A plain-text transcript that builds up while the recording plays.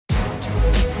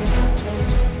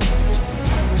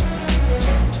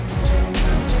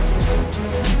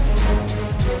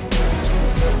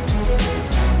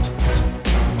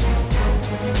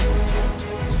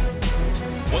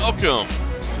Welcome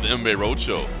to the MMA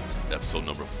Roadshow, episode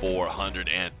number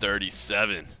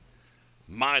 437.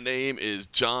 My name is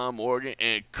John Morgan,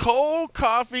 and Cold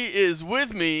Coffee is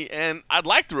with me, and I'd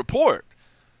like to report,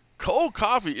 Cold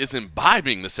Coffee is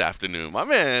imbibing this afternoon. My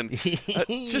man,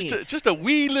 just a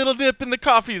wee little dip in the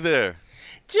coffee there.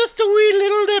 Just a wee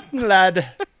little dip, lad.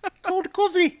 Cold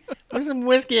coffee with some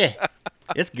whiskey.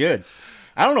 It's good.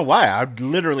 I don't know why. I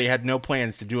literally had no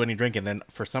plans to do any drinking. Then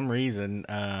for some reason,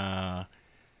 I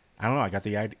don't know. I got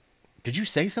the idea. Did you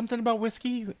say something about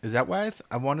whiskey? Is that why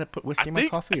I wanted to put whiskey in my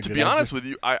coffee? To be honest with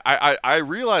you, I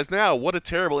realize now what a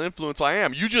terrible influence I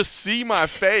am. You just see my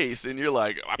face, and you're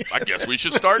like, I guess we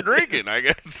should start drinking. I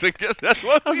guess that's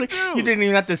what we do. You didn't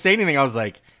even have to say anything. I was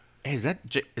like, hey, is that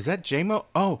JMO?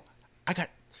 Oh, I got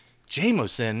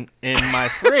Jameson in my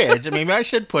fridge. Maybe I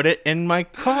should put it in my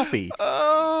coffee.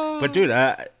 But dude,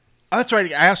 that's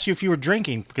right. I asked you if you were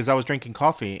drinking because I was drinking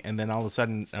coffee, and then all of a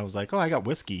sudden I was like, oh, I got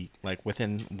whiskey like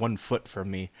within 1 foot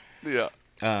from me. Yeah.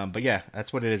 But yeah,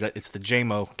 that's what it is. It's the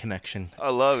JMO connection. I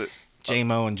love it.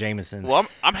 JMO and Jameson. Well,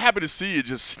 I'm happy to see you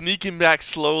just sneaking back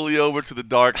slowly over to the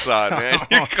dark side, man.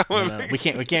 No. We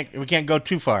can't go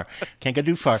too far. Can't go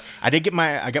too far. I got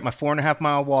my 4.5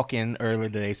 mile walk in early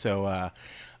today, so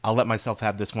I'll let myself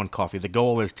have this one coffee. The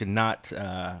goal is to not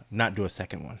do a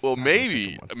second one. Well,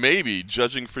 maybe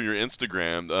judging from your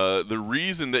Instagram, the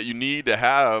reason that you need to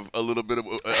have a little bit of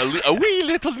a wee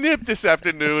little nip this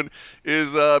afternoon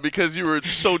is because you were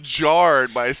so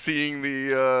jarred by seeing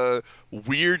the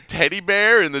weird teddy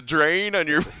bear in the drain on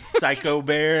your psycho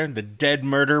bear, the dead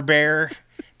murder bear.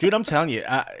 Dude, I'm telling you,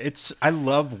 I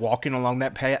love walking along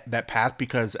that path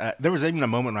because there was even a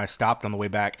moment when I stopped on the way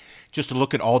back just to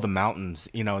look at all the mountains,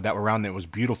 that were around there. It was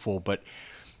beautiful,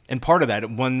 and part of that,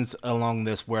 one's along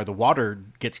this where the water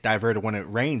gets diverted when it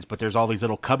rains, but there's all these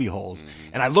little cubby holes,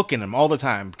 and I look in them all the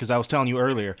time because I was telling you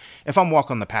earlier, if I'm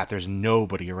walking on the path, there's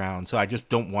nobody around, so I just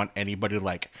don't want anybody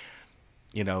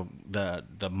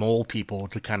the mole people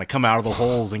to kind of come out of the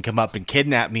holes and come up and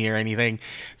kidnap me or anything.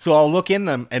 So I'll look in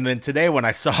them. And then today when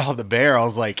I saw the bear, I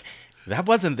was like, that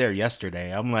wasn't there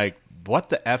yesterday. I'm like, what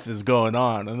the F is going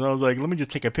on? And I was like, let me just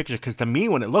take a picture. Because to me,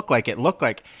 when it looked like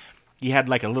he had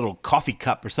like a little coffee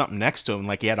cup or something next to him.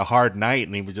 Like he had a hard night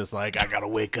and he was just like, I got to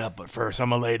wake up. But first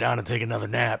I'm going to lay down and take another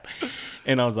nap.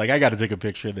 And I was like, I got to take a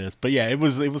picture of this. But yeah, it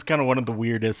was kind of one of the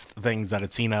weirdest things that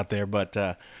I'd seen out there. But,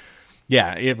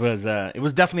 yeah, it was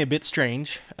definitely a bit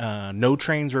strange. No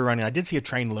trains were running. I did see a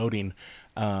train loading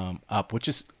up, which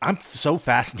is, I'm so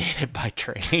fascinated by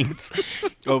trains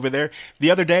over there. The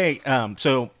other day,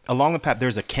 so along the path,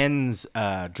 there's a Ken's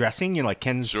dressing, like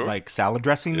Ken's Sure. like salad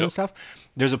dressing and stuff.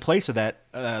 There's a place of that.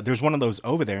 There's one of those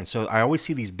over there. And so I always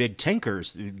see these big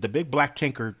tankers, the big black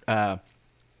tanker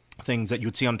things that you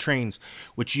would see on trains,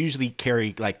 which usually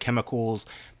carry like chemicals,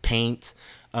 paint,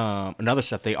 and other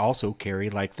stuff. They also carry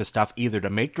like the stuff either to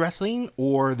make dressing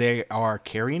or they are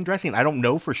carrying dressing. I don't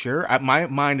know for sure. My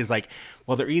mind is like,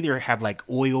 well, they either have like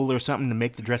oil or something to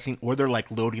make the dressing, or they're like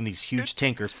loading these huge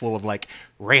tankers full of like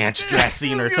ranch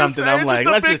dressing or something. I'm like,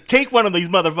 let's just take one of these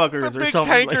motherfuckers or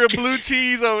something. Big tanker of blue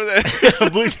cheese over there.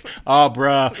 Oh,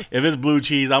 bruh, if it's blue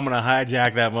cheese, I'm gonna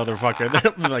hijack that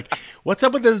motherfucker. Like, what's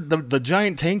up with the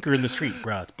giant tanker in the street,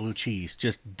 bruh? It's blue cheese.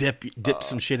 Just dip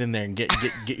some shit in there and get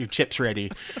your chips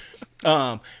ready.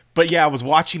 But yeah, I was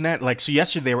watching that. Like, so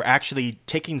yesterday they were actually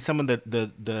taking some of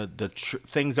the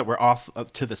things that were off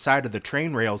to the side of the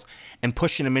train rails and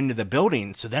pushing them into the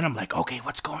building. So then I'm like, okay,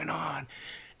 what's going on?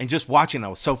 And just watching, I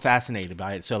was so fascinated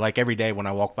by it. So like every day when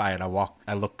I walk by it,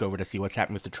 I look over to see what's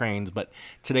happening with the trains. But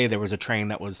today there was a train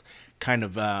that was kind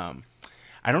of, I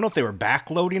don't know if they were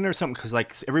backloading or something, because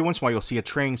like every once in a while you'll see a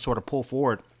train sort of pull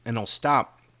forward and it'll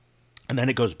stop and then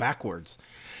it goes backwards.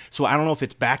 So I don't know if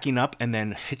it's backing up and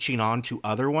then hitching on to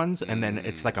other ones, and then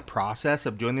it's like a process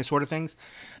of doing these sort of things.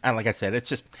 And like I said, it's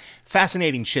just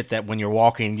fascinating shit that when you're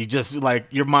walking, you just like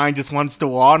your mind just wants to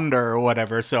wander or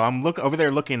whatever. So I'm over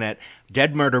there looking at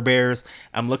dead murder bears.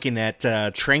 I'm looking at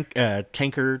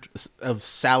tanker of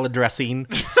salad dressing,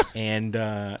 and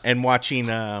watching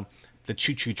the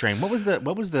choo choo train. What was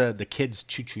the kids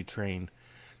choo choo train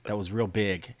that was real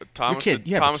big? Thomas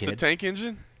the Tank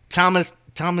Engine. Thomas,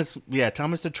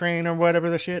 the Train or whatever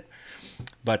the shit.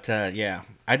 But yeah,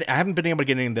 I haven't been able to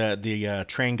get any of the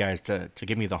train guys to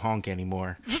give me the honk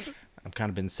anymore. I've kind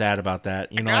of been sad about that.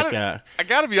 I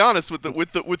gotta be honest with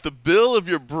the bill of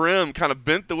your brim kind of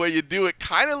bent the way you do. It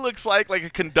kind of looks like a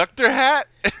conductor hat.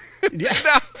 Yeah.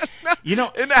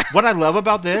 What I love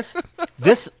about this,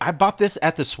 I bought this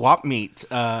at the swap meet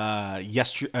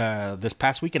this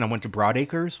past weekend. I went to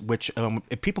Broadacres, which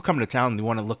if people come to town and they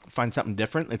want to find something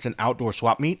different, it's an outdoor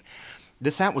swap meet.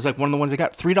 This hat was like one of the ones I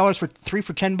got $3 for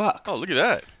 $10. Oh, look at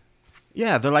that.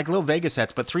 Yeah, they're like little Vegas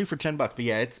hats, but 3 for $10. But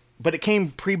yeah, it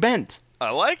came pre-bent. I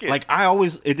like it. Like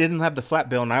it didn't have the flat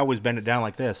bill, and I always bend it down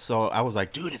like this. So I was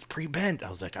like, dude, it's pre-bent. I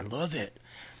was like, I love it.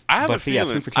 I have a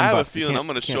feeling I'm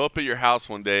going to show up at your house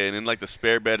one day, and in like the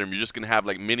spare bedroom, you're just going to have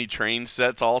like mini train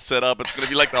sets all set up. It's going to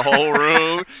be like the whole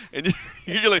room, and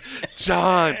you're like,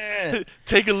 John,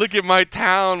 take a look at my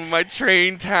town, my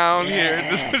train town here.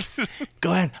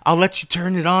 Go ahead. I'll let you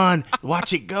turn it on.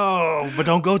 Watch it go, but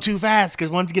don't go too fast because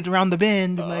once you get around the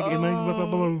bend, it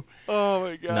might. Oh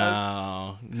my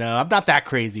gosh. No, I'm not that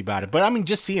crazy about it. But I mean,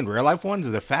 just seeing real life ones,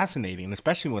 they're fascinating,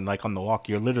 especially when like on the walk,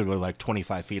 you're literally like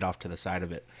 25 feet off to the side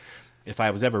of it. If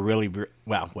I was ever really,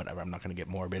 well, whatever, I'm not going to get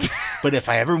morbid. But if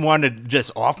I ever wanted to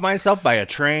just off myself by a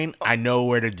train, I know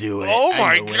where to do it. Oh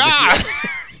my God.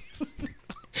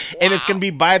 And it's going to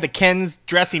be by the Ken's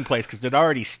dressing place because it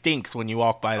already stinks when you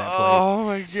walk by that place. Oh,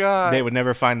 my God. They would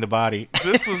never find the body.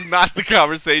 This was not the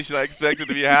conversation I expected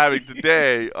to be having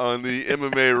today on the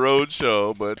MMA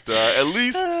Roadshow, but at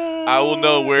least I will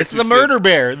know where it's the murder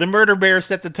bear. The murder bear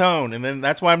set the tone, and then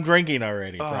that's why I'm drinking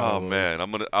already. Probably. Oh, man.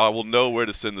 I will know where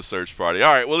to send the search party.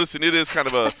 All right. Well, listen, it is kind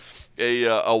of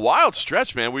a wild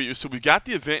stretch, man. So we've got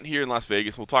the event here in Las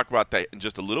Vegas. We'll talk about that in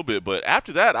just a little bit. But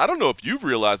after that, I don't know if you've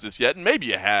realized this yet, and maybe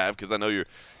you have because I know you're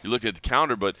looking at the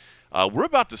calendar. But we're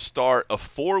about to start a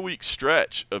 4-week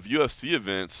stretch of UFC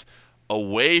events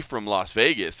away from Las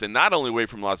Vegas, and not only away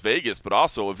from Las Vegas, but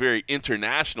also a very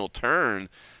international turn.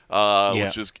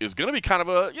 Which is going to be kind of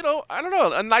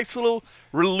a nice little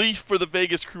relief for the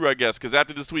Vegas crew, I guess, because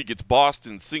after this week it's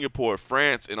Boston, Singapore,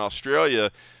 France, and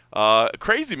Australia.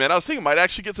 Crazy, man. I was thinking might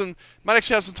actually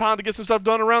have some time to get some stuff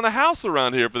done around the house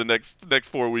around here for the next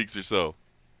 4 weeks or so.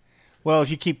 Well, if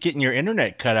you keep getting your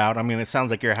internet cut out, I mean, it sounds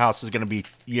like your house is going to be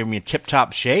in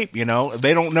tip-top shape, you know.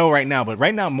 They don't know right now, but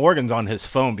right now Morgan's on his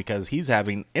phone because he's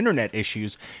having internet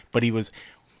issues, but he was...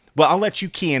 Well, I'll let you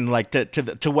key in like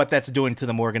to what that's doing to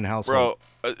the Morgan household.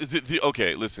 Bro,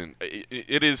 okay, listen.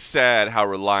 It is sad how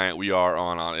reliant we are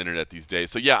on internet these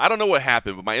days. So, yeah, I don't know what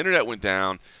happened, but my internet went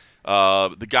down.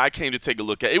 The guy came to take a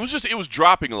look at it. It was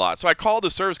dropping a lot. So I called the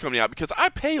service company out because I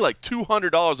pay like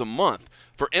 $200 a month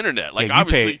for internet. Like,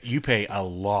 yeah, you pay a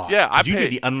lot. Yeah, you do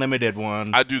the unlimited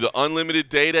one. I do the unlimited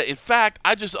data. In fact,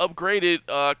 I just upgraded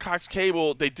Cox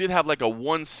Cable. They did have like a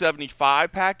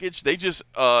 175 package. They just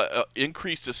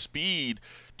increased the speed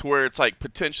to where it's like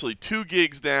potentially 2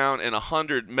 gigs down and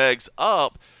 100 megs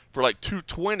up for like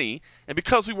 220. And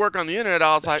because we work on the internet,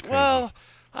 I was like, crazy. Well,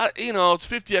 it's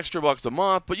 $50 extra a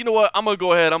month, but you know what? I'm going to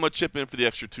go ahead. I'm going to chip in for the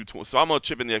extra $220. So I'm going to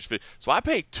chip in the extra $50. So I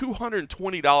pay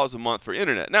 $220 a month for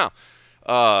internet. Now,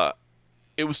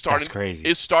 it was starting. That's crazy.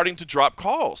 It's starting to drop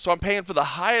calls. So I'm paying for the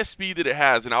highest speed that it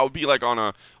has, and I would be like on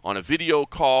a video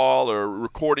call or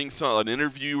recording an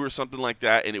interview or something like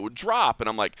that, and it would drop, and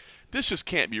I'm like, this just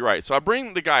can't be right. So I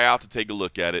bring the guy out to take a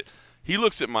look at it. He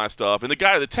looks at my stuff, and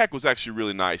the tech was actually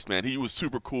really nice, man. He was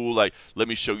super cool. Like, let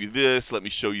me show you this, let me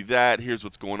show you that. Here's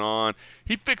what's going on.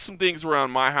 He fixed some things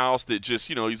around my house that just,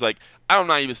 he's like, I'm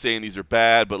not even saying these are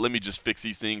bad, but let me just fix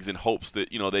these things in hopes that,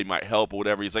 they might help or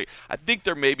whatever. He's like, I think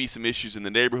there may be some issues in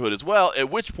the neighborhood as well, at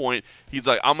which point he's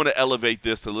like, I'm going to elevate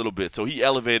this a little bit. So he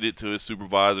elevated it to his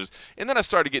supervisors, and then I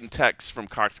started getting texts from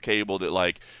Cox Cable that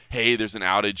like, hey, there's an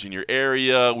outage in your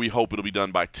area. We hope it'll be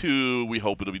done by 2. We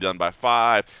hope it'll be done by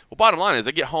 5. Well, bottom line is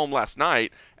I get home last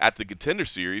night at the Contender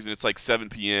Series, and it's like 7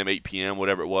 p.m., 8 p.m.,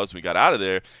 whatever it was when we got out of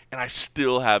there, and I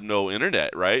still have no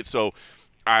internet, right? So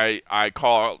I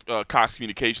call Cox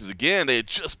Communications again. They had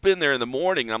just been there in the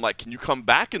morning, and I'm like, can you come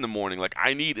back in the morning? Like,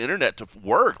 I need internet to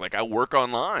work. Like, I work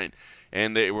online.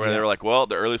 And they were like, well,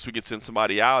 the earliest we could send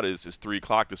somebody out is 3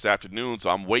 o'clock this afternoon, so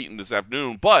I'm waiting this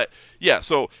afternoon. But, yeah,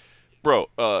 so, bro,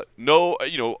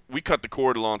 we cut the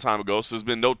cord a long time ago, so there's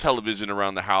been no television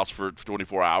around the house for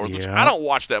 24 hours, which I don't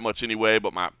watch that much anyway,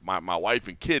 but my wife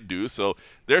and kid do, so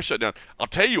they're shut down. I'll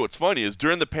tell you what's funny is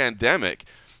during the pandemic,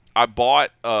 I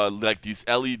bought like these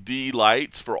LED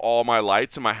lights for all my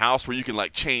lights in my house where you can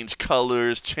like change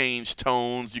colors, change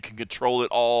tones. You can control it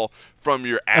all from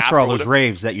your app. That's for all those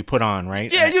raves that you put on, right?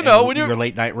 Yeah, when your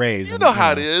late night raves. You know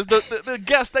how it is. The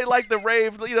guests, they like the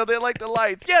rave. They like the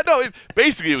lights. Yeah, no.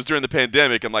 Basically, it was during the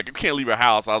pandemic. I'm like, I can't leave our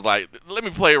house. I was like, let me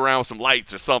play around with some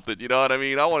lights or something. You know what I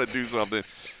mean? I want to do something.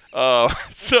 But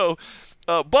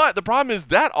the problem is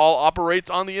that all operates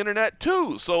on the internet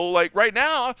too. So like right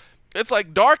now, it's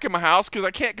like dark in my house because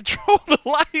I can't control the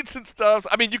lights and stuff.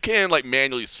 I mean, you can like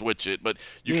manually switch it, but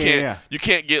you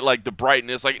can't get like the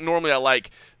brightness. Like normally, I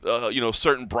like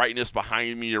certain brightness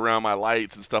behind me around my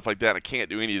lights and stuff like that. I can't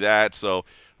do any of that. So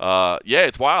yeah,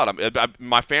 it's wild.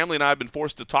 My family and I have been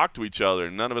forced to talk to each other,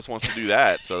 and none of us wants to do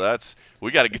that. So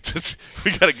we got to get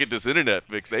this internet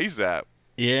fixed ASAP.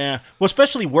 Yeah, well,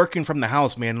 especially working from the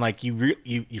house, man. Like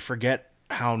you forget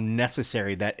how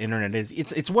necessary that internet is.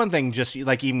 It's one thing just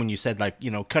like even when you said like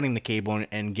cutting the cable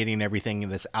and getting everything in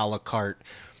this a la carte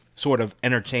sort of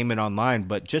entertainment online,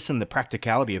 but just in the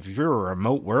practicality of if you're a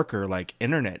remote worker, like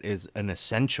internet is an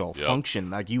essential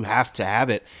function. Like you have to have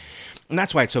it, and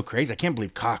that's why it's so crazy. I can't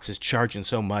believe Cox is charging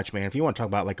so much, man. If you want to talk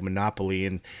about like a monopoly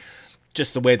and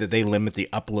just the way that they limit the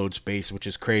upload space, which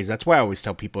is crazy. That's why I always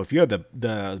tell people if you have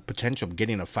the potential of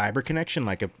getting a fiber connection,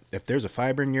 like if there's a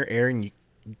fiber in your area and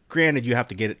granted, you have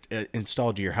to get it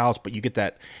installed to your house, but you get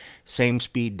that same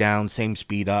speed down, same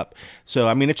speed up. So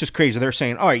I mean, it's just crazy. They're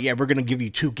saying, "All right, yeah, we're gonna give you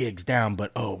 2 gigs down,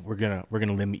 but we're gonna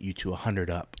limit you to 100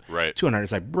 up." Right. 200.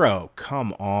 It's like, bro,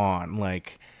 come on,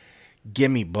 like,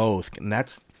 give me both. And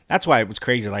that's why it was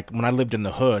crazy. Like when I lived in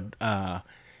the hood,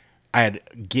 I had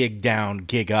gig down,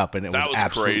 gig up, and it was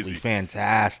absolutely crazy.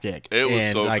 Fantastic. It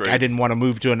was so like crazy. I didn't want to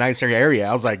move to a nicer area.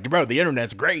 I was like, bro, the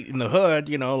internet's great in the hood,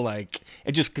 like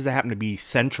it just because it happened to be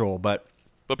central. But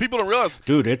people don't realize,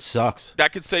 dude, it sucks.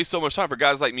 That could save so much time for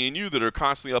guys like me and you that are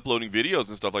constantly uploading videos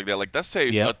and stuff like that. Like that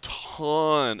saves a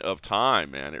ton of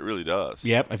time, man. It really does.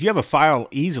 Yep. If you have a file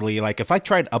easily, like if I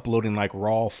tried uploading like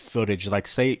raw footage, like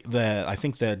say I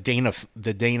think the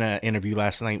Dana interview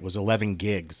last night was 11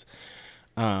 gigs.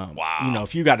 Wow.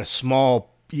 If you got a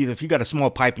small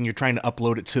pipe and you're trying to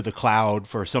upload it to the cloud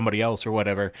for somebody else or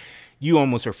whatever, you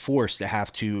almost are forced to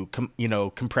have to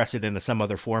compress it into some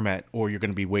other format, or you're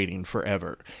going to be waiting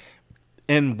forever.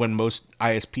 And when most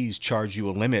ISPs charge you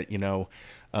a limit,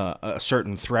 a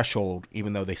certain threshold,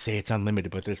 even though they say it's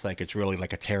unlimited, but it's really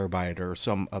like a terabyte or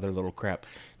some other little crap.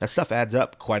 That stuff adds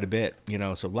up quite a bit,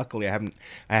 So luckily, I haven't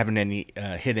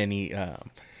hit any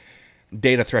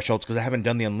data thresholds because I haven't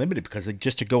done the unlimited, because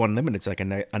just to go unlimited, it's like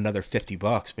another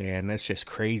 $50, man. That's just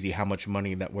crazy how much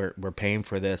money that we're paying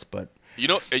for this. But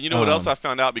what else I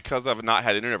found out because I've not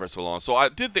had internet for so long. So I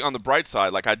did think on the bright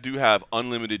side, like I do have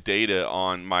unlimited data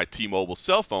on my T-Mobile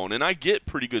cell phone, and I get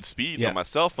pretty good speeds on my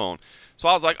cell phone. So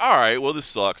I was like, all right, well this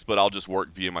sucks, but I'll just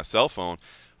work via my cell phone.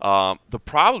 The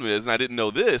problem is, and I didn't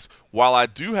know this, while I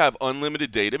do have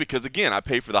unlimited data, because again I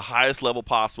pay for the highest level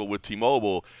possible with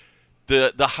T-Mobile,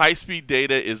 the high-speed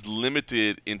data is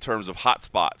limited in terms of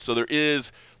hotspots. So there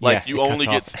is, like, you only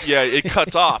get, it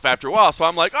cuts off after a while. So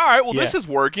I'm like, all right, well, this is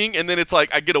working. And then it's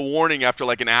like, I get a warning after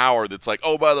like an hour that's like,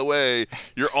 oh, by the way,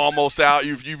 you're almost out.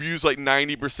 You've used like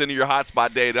 90% of your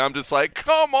hotspot data. I'm just like,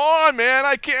 come on, man,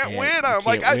 I can't win. I'm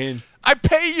like, I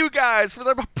pay you guys for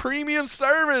the premium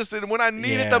service. And when I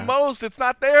need it the most, it's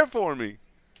not there for me.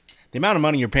 The amount of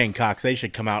money you're paying Cox, they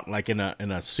should come out like in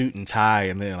a suit and tie,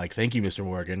 and they're like, "Thank you, Mr.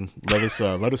 Morgan. Let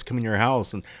us come in your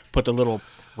house," and put the little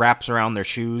wraps around their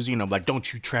shoes. Like,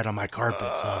 "Don't you tread on my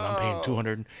carpet, son. I'm paying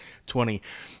 $220."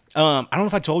 I don't know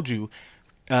if I told you,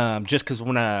 just because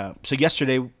so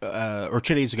yesterday or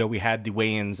 2 days ago we had the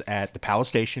weigh-ins at the Palace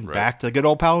Station, back to the good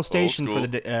old Palace Station for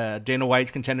the Dana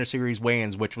White's Contender Series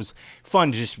weigh-ins, which was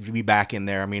fun just to be back in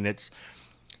there. I mean, it's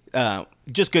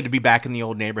just good to be back in the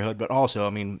old neighborhood, but also,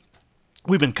 I mean,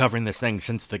 we've been covering this thing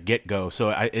since the get-go, so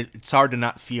it's hard to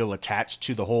not feel attached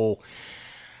to the whole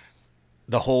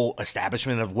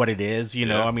establishment of what it is,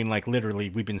 I mean, like,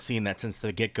 literally, we've been seeing that since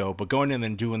the get-go, but going in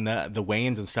and doing the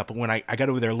weigh-ins and stuff, but when I got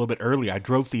over there a little bit early, I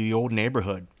drove through the old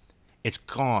neighborhood. It's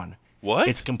gone. What?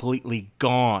 It's completely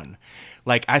gone.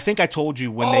 Like, I think I told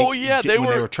you when they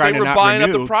were trying to not buying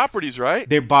renew, up the properties, right?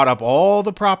 They bought up all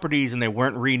the properties, and they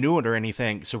weren't renewing or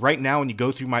anything, so right now, when you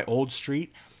go through my old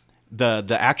street,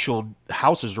 the actual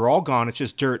houses are all gone. It's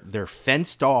just dirt. They're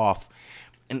fenced off,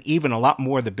 and even a lot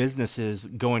more of the businesses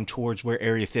going towards where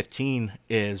Area 15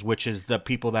 is, which is the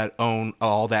people that own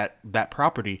all that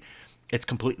property. It's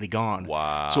completely gone.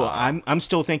 Wow. So I'm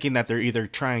still thinking that they're either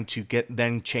trying to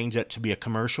change that to be a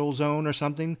commercial zone or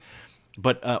something,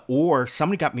 but or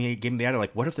somebody gave me the idea,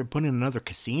 like, what if they're putting another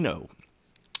casino?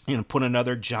 Put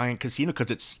another giant casino,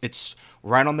 because it's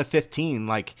right on the 15,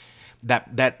 like.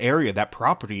 That area, that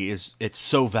property it's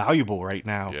so valuable right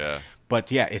now. Yeah.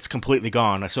 But yeah, it's completely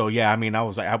gone. So yeah, I mean, I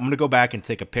was like, I'm gonna go back and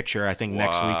take a picture, I think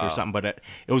next week or something. But it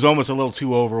was almost a little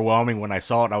too overwhelming when I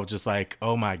saw it. I was just like,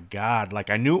 oh my God, like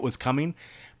I knew it was coming,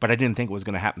 but I didn't think it was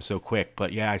gonna happen so quick.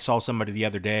 But yeah, I saw somebody the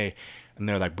other day, and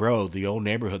they're like, bro, the old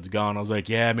neighborhood's gone. I was like,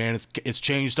 yeah, man, it's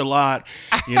changed a lot.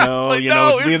 Like, no,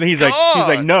 he's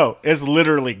like, no, it's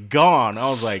literally gone. I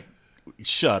was like,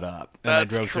 shut up. And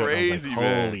That's I drove crazy, to it and I was like,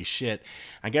 man. holy shit.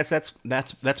 I guess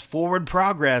that's forward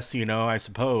progress, I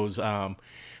suppose.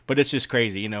 But it's just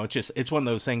crazy, it's one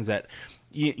of those things that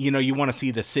you want to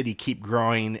see the city keep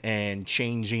growing and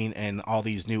changing and all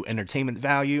these new entertainment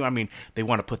value. I mean, they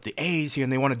want to put the A's here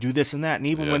and they want to do this and that. And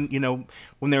even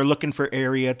when they're looking for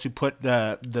area to put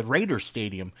the Raiders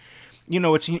stadium,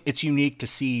 it's unique to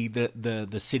see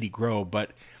the city grow,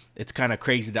 but it's kind of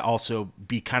crazy to also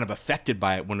be kind of affected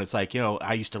by it when it's like,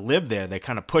 I used to live there. They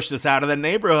kind of pushed us out of the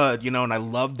neighborhood, and I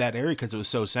loved that area because it was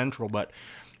so central, but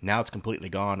now it's completely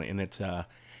gone and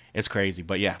it's crazy.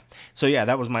 But yeah. So yeah,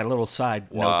 that was my little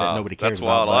side note that nobody cares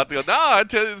about. That's wild. No,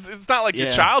 it's not like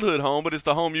your childhood home, but it's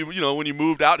the home when you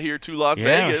moved out here to Las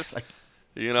Vegas.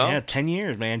 Yeah, 10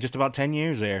 years, man. Just about 10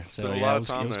 years there. So it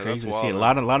was crazy to see it. A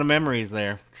man. lot of memories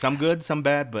there. Some good, some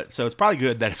bad, but so it's probably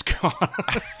good that it's gone.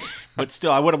 But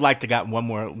still, I would have liked to got one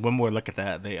more look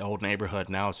at the old neighborhood.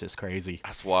 Now it's just crazy.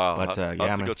 That's wild. But I'll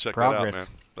have to go check progress. that out,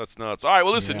 man. That's nuts. All right,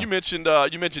 well, listen, you mentioned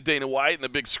Dana White and the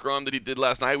big scrum that he did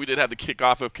last night. We did have the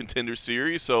kickoff of Contender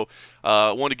Series, so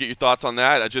I wanted to get your thoughts on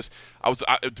that. I'm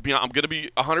going to be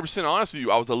 100% honest with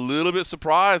you. I was a little bit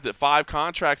surprised that 5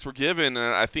 contracts were given,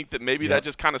 and I think that maybe that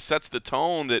just kind of sets the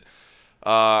tone that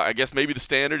I guess maybe the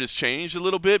standard has changed a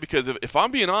little bit because if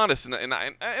I'm being honest, and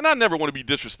I never want to be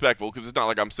disrespectful because it's not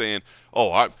like I'm saying,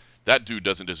 that dude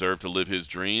doesn't deserve to live his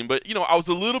dream. But, I was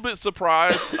a little bit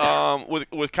surprised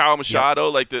with Kyle Machado.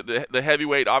 Yep. Like the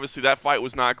heavyweight, obviously that fight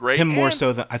was not great. More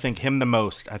so than I think him the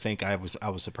most. I think I was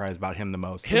surprised about him the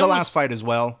most. The last fight as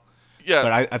well. Yeah.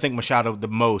 But I think Machado the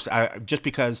most. Just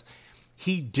because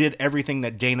he did everything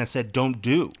that Dana said don't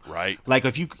do. Right. Like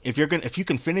if you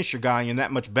can finish your guy and you're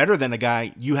that much better than a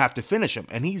guy, you have to finish him.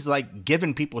 And he's like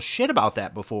giving people shit about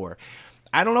that before.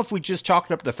 I don't know if we just chalked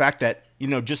up the fact that,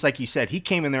 just like you said, he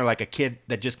came in there like a kid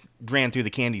that just ran through the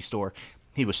candy store.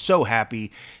 He was so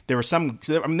happy. There were some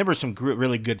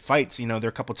really good fights. There were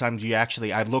a couple times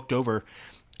I looked over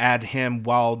at him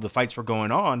while the fights were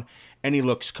going on, and he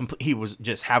was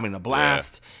just having a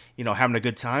blast, having a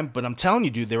good time. But I'm telling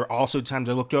you, dude, there were also times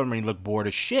I looked over him and he looked bored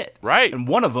as shit. Right. And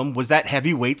one of them was that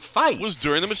heavyweight fight. It was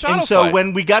during the Machado fight. And so fight.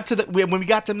 when we got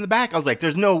them in the back, I was like,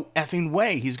 there's no effing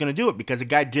way he's going to do it because the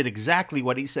guy did exactly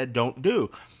what he said don't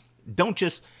do. Don't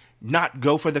just not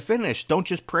go for the finish. Don't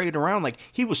just parade around. Like,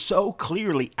 he was so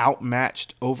clearly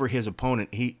outmatched over his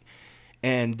opponent. He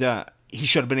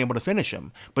should have been able to finish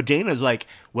him. But Dana's like,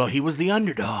 well, he was the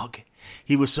underdog.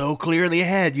 He was so clearly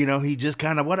ahead, he just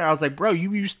kind of whatever. I was like, bro,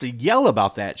 you used to yell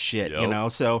about that shit,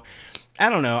 Yep. So I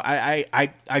don't know.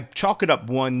 I chalk it up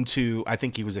 1-2. I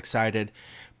think he was excited.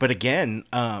 But again,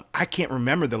 I can't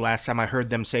remember the last time I heard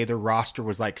them say their roster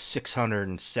was like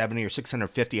 670 or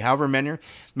 650, however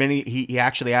many he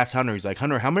actually asked Hunter. He's like,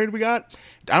 Hunter, how many do we got?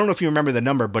 I don't know if you remember the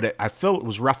number, but I feel it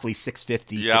was roughly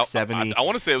 650, 670. I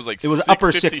want to say it was like it was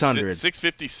upper 600s.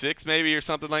 656 maybe or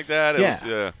something like that.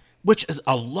 Yeah. Which is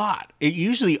a lot. It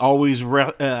usually always,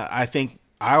 I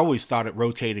always thought it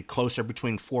rotated closer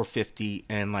between 450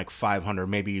 and like 500,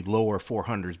 maybe lower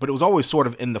 400s. But it was always sort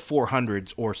of in the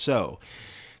 400s or so.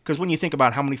 Because when you think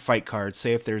about how many fight cards,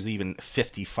 say if there's even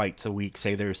 50 fights a week,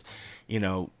 say there's,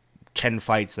 10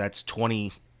 fights, that's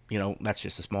 20, that's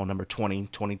just a small number, 20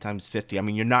 times 50. I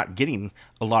mean, you're not getting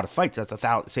a lot of fights. That's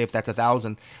 1,000. Say if that's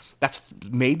 1,000, that's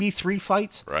maybe 3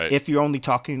 fights. Right. If you're only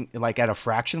talking like at a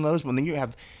fraction of those, when then you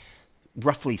have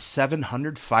roughly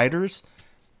 700 fighters,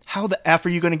 how the F are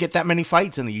you going to get that many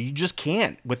fights in there? You just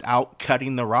can't without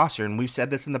cutting the roster. And we've said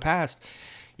this in the past.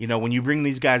 When you bring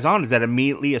these guys on, is that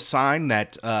immediately a sign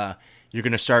that you're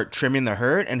going to start trimming the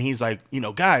herd? And he's like,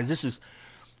 guys, this is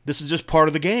just part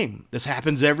of the game. This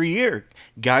happens every year.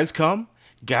 Guys come,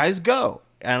 guys go.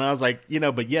 And I was like,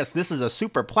 but yes, this is a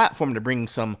super platform to bring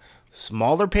some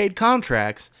smaller paid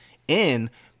contracts in,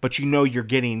 but you're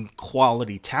getting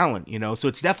quality talent, So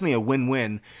it's definitely a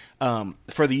win-win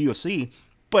for the UFC.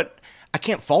 But I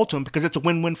can't fault them because it's a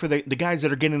win-win for the guys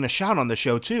that are getting a shot on the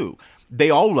show too. They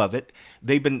all love it.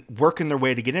 They've been working their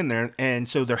way to get in there, and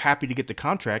so they're happy to get the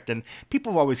contract. And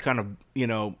people have always kind of,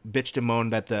 bitched and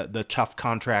moaned that the tough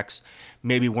contracts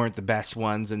maybe weren't the best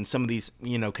ones, and some of these,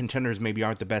 contenders maybe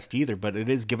aren't the best either, but it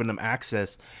is giving them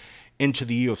access into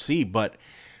the UFC. But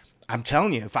I'm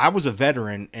telling you, if I was a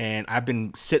veteran and I've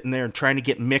been sitting there and trying to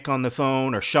get Mick on the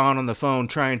phone or Sean on the phone,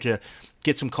 trying to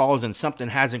get some calls and something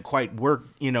hasn't quite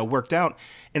worked out,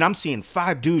 and I'm seeing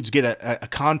 5 dudes get a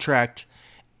contract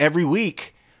every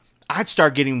week, I'd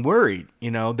start getting worried,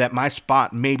 that my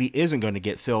spot maybe isn't going to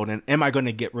get filled, and am I going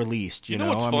to get released? You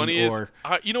know what's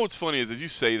funny is, as you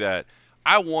say that,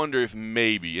 I wonder if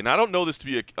maybe, and I don't know this to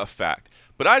be a fact,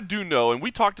 but I do know, and we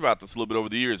talked about this a little bit over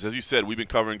the years. As you said, we've been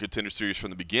covering Contender Series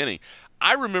from the beginning.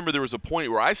 I remember there was a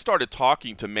point where I started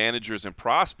talking to managers and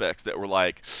prospects that were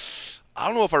like, I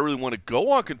don't know if I really want to go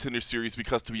on Contender Series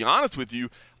because, to be honest with you,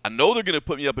 I know they're going to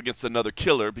put me up against another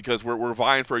killer because we're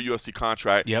vying for a UFC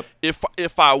contract. Yep.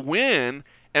 If I win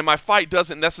and my fight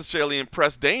doesn't necessarily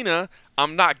impress Dana,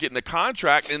 I'm not getting a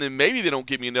contract, and then maybe they don't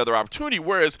give me another opportunity.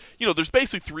 Whereas, there's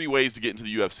basically 3 ways to get into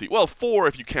the UFC. Well, 4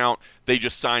 if you count they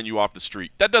just sign you off the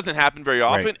street. That doesn't happen very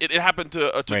often. Right. It happened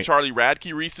to Right. Charlie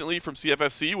Radke recently from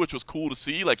CFFC, which was cool to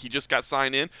see. Like, he just got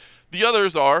signed in. The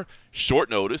others are short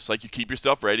notice, like you keep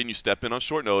yourself ready and you step in on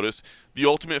short notice, The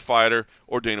Ultimate Fighter,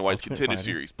 or Dana White's Contender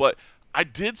Series. But I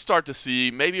did start to see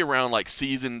maybe around like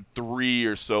season 3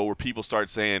 or so where people started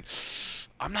saying,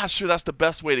 I'm not sure that's the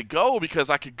best way to go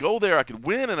because I could go there, I could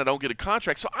win, and I don't get a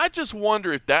contract. So I just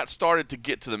wonder if that started to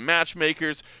get to the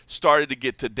matchmakers, started to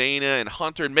get to Dana and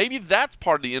Hunter, and maybe that's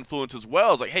part of the influence as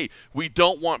well. It's like, hey, we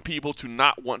don't want people to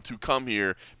not want to come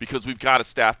here because we've got to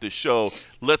staff this show.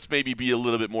 Let's maybe be a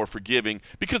little bit more forgiving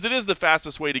because it is the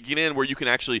fastest way to get in where you can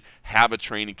actually have a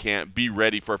training camp, be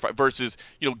ready for a fight versus,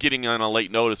 getting on a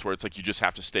late notice where it's like you just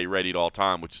have to stay ready at all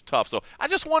time, which is tough. So I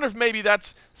just wonder if maybe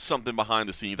that's something behind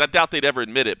the scenes. I doubt they'd ever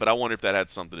admit it, but I wonder if that had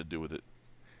something to do with it.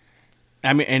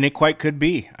 I mean, and it quite could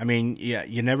be. I mean, yeah,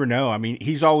 you never know. I mean,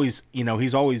 they've always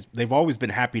been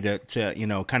happy to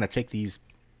kind of take these,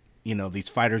 these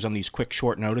fighters on these quick,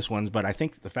 short notice ones. But I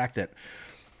think the fact that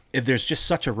if there's just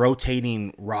such a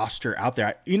rotating roster out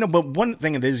there, but one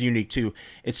thing that is unique too,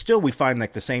 it's still, we find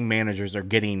like the same managers are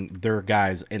getting their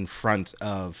guys in front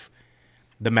of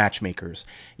the matchmakers.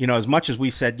 As much as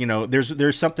we said,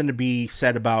 there's something to be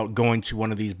said about going to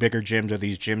one of these bigger gyms or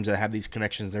these gyms that have these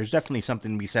connections. There's definitely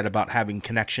something to be said about having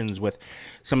connections with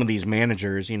some of these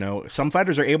managers. Some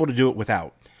fighters are able to do it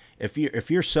without.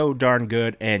 If you're so darn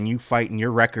good and you fight in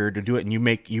your record to do it and you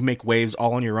make waves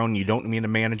all on your own, you don't need a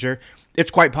manager,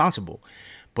 it's quite possible.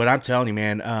 But I'm telling you,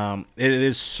 man, it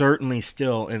is certainly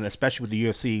still, and especially with the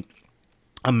UFC,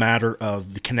 a matter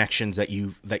of the connections that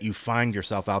you find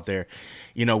yourself out there,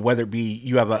 whether it be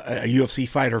you have a UFC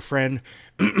fighter friend,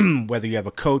 whether you have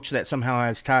a coach that somehow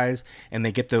has ties, and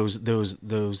they get those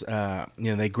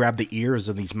they grab the ears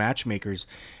of these matchmakers,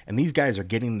 and these guys are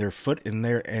getting their foot in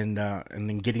there and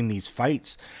then getting these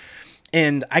fights.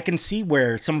 And I can see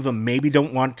where some of them maybe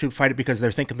don't want to fight it because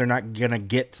they're thinking they're not gonna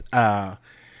get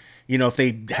if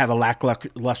they have a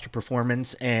lackluster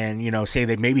performance and, say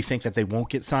they maybe think that they won't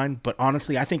get signed. But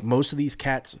honestly, I think most of these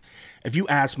cats, if you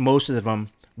ask most of them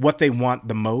what they want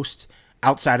the most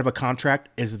outside of a contract,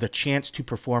 is the chance to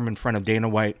perform in front of Dana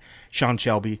White, Sean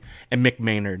Shelby, and Mick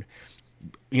Maynard.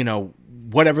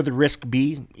 Whatever the risk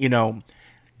be,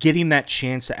 getting that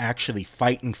chance to actually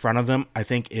fight in front of them, I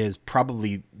think is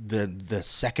probably the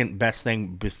second best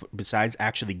thing besides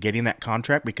actually getting that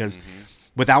contract because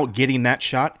without getting that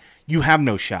shot, you have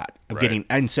no shot of getting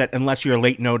unset unless you're a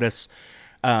late notice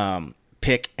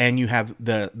pick and you have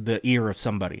the ear of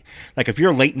somebody. Like if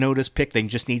you're a late notice pick, they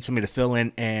just need somebody to fill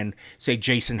in, and say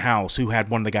Jason House, who had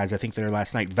one of the guys I think there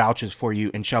last night, vouches for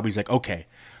you, and Shelby's like, okay,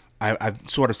 I've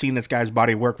sort of seen this guy's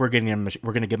body work. We're going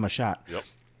to give him a shot. Yep.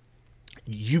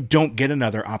 You don't get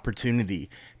another opportunity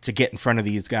to get in front of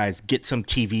these guys, get some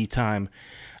TV time.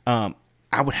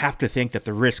 I would have to think that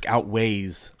the risk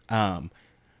outweighs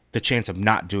the chance of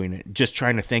not doing it, just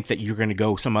trying to think that you're going to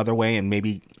go some other way and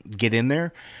maybe get in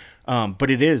there.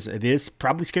 But it is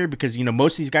probably scary because,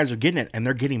 most of these guys are getting it and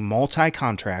they're getting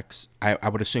multi-contracts. I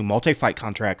would assume multi-fight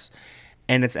contracts,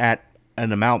 and it's at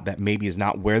an amount that maybe is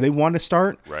not where they want to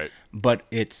start. Right. But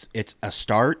it's a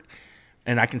start.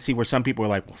 And I can see where some people are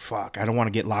like, well, fuck, I don't want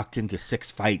to get locked into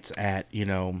 6 fights at, I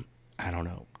don't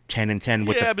know, 10-10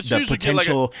 with the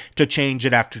potential to change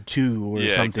it after 2 or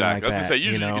something exactly. like that. I was going to say,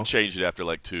 usually you can change it after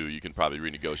like 2. You can probably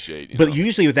renegotiate. But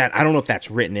usually with that, I don't know if that's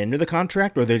written into the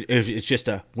contract or if it's just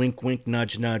a wink, wink,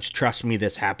 nudge, nudge, trust me,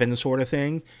 this happens sort of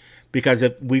thing. Because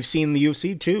if we've seen the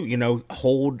UFC too,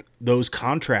 hold those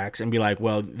contracts and be like,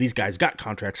 well, these guys got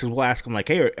contracts. Because we'll ask them like,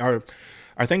 hey,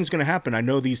 are things going to happen? I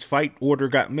know these fight order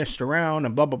got missed around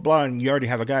and blah, blah, blah. And you already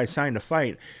have a guy signed to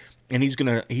fight. And he's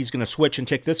gonna switch and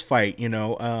take this fight.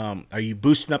 Are you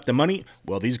boosting up the money?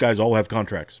 Well, these guys all have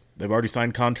contracts. They've already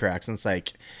signed contracts, and it's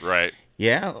like, right,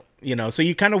 yeah, So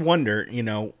you kind of wonder,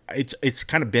 it's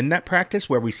kind of been that practice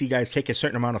where we see guys take a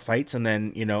certain amount of fights, and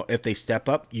then if they step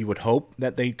up, you would hope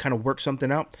that they kind of work something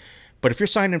out. But if you're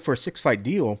signing for a 6-fight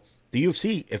deal, the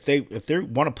UFC, if they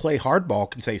want to play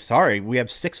hardball, can say, sorry, we have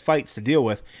 6 fights to deal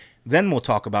with. Then we'll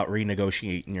talk about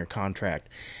renegotiating your contract,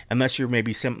 unless you're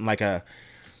maybe something like a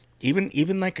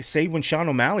even like say when Sean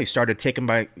O'Malley started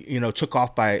took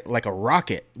off by like a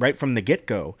rocket right from the get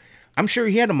go. I'm sure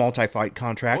he had a multi-fight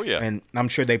contract, Oh, yeah. and I'm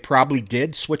sure they probably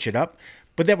did switch it up,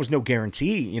 but that was no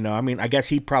guarantee. I mean, I guess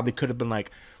he probably could have been like,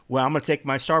 well, I'm going to take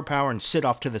my star power and sit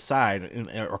off to the side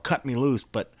or cut me loose,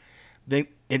 but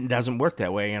it doesn't work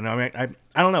that way. And I mean,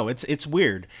 I don't know. It's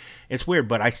weird. It's weird,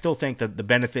 but I still think that the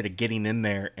benefit of getting in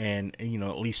there and,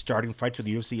 at least starting fights with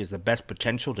the UFC is the best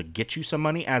potential to get you some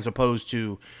money, as opposed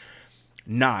to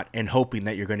not and hoping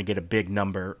that you're going to get a big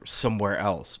number somewhere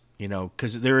else,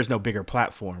 because there is no bigger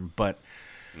platform. But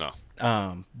No.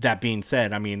 that being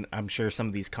said, I mean, I'm sure some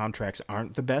of these contracts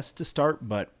aren't the best to start,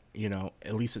 but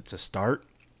at least it's a start.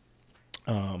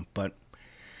 But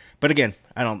again,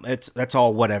 that's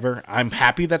all whatever. I'm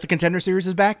happy that the Contender Series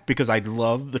is back because I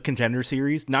love the Contender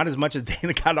Series. Not as much as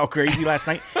Dana got all crazy last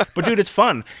night, but dude, it's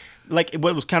fun. Like, it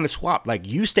was kind of swapped. Like,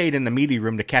 you stayed in the media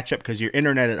room to catch up because your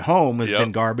internet at home has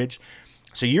been garbage.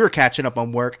 So you were catching up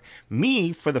on work.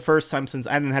 Me, for the first time since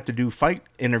I didn't have to do fight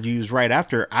interviews right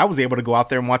after, I was able to go out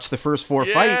there and watch the first 4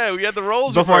 fights. Yeah, we had the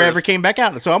roles before reversed. I ever came back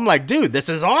out. So I'm like, dude, this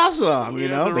is awesome. They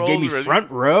gave me reversed.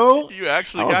 front row. You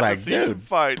actually I was got like, to see some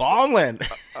fights. Balling.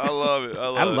 I love it.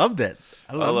 I loved it.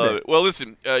 I loved it. Well,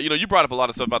 listen, you brought up a lot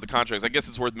of stuff about the contracts. I guess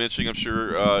it's worth mentioning. I'm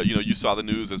sure, you saw the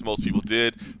news, as most people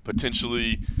did,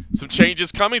 potentially some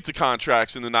changes coming to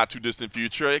contracts in the not-too-distant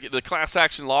future. The class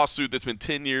action lawsuit that's been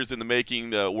 10 years in the making,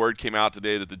 the word came out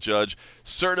today that the judge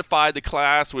certified the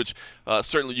class, which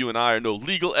certainly you and I are no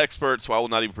legal experts, so I will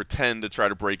not even pretend to try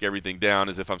to break everything down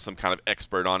as if I'm some kind of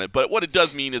expert on it. But what it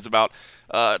does mean is about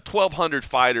 1,200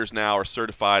 fighters now are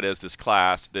certified as this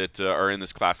class that are in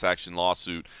this class action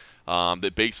lawsuit.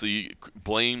 That basically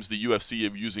blames the UFC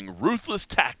of using ruthless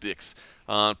tactics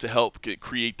to help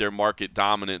create their market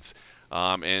dominance,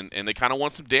 and they kind of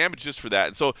want some damages for that.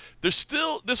 And so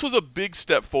this was a big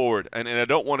step forward, and I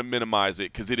don't want to minimize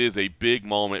it because it is a big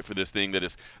moment for this thing that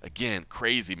is, again,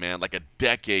 crazy, man, like a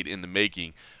decade in the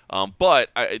making. But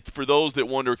for those that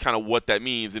wonder kind of what that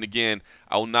means, and again,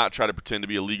 I will not try to pretend to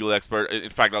be a legal expert. In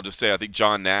fact, I'll just say I think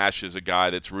John Nash is a guy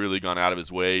that's really gone out of his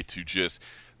way to just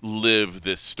live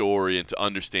this story and to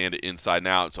understand it inside and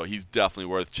out. So he's definitely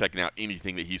worth checking out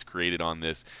anything that he's created on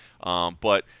this.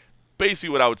 But basically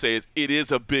what I would say is it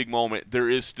is a big moment. There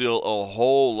is still a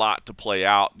whole lot to play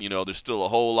out. There's still a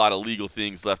whole lot of legal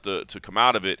things left to come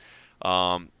out of it.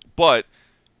 But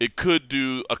it could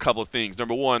do a couple of things.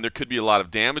 Number one, there could be a lot of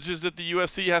damages that the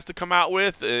UFC has to come out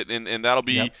with, and that'll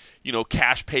be,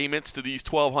 cash payments to these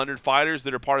 1,200 fighters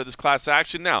that are part of this class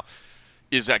action. Now,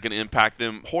 is that going to impact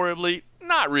them horribly?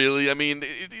 Not really. I mean,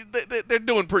 they're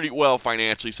doing pretty well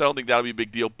financially, so I don't think that'll be a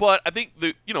big deal. But I think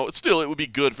that, still it would be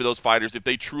good for those fighters if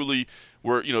they truly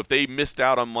were, if they missed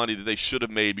out on money that they should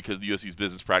have made because of the UFC's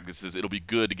business practices. It'll be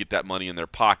good to get that money in their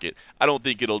pocket. I don't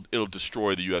think it'll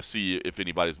destroy the UFC if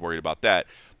anybody's worried about that.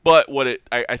 But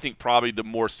I think probably the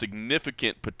more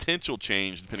significant potential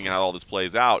change, depending on how all this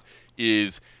plays out,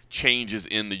 is changes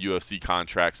in the UFC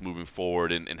contracts moving forward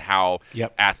and how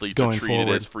athletes are treated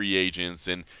as free agents,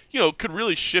 and could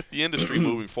really shift the industry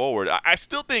moving forward. I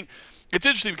still think it's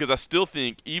interesting because I still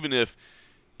think even if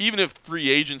free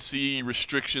agency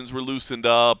restrictions were loosened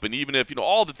up, and even if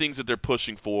all the things that they're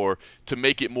pushing for to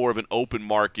make it more of an open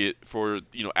market for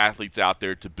athletes out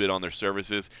there to bid on their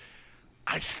services,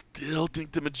 I still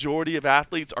think the majority of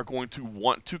athletes are going to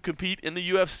want to compete in the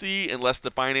UFC unless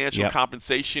the financial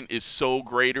compensation is so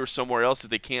greater somewhere else that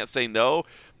they can't say no.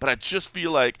 But I just feel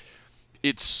like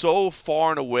it's so far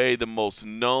and away the most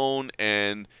known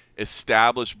and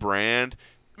established brand.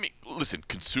 I mean, listen,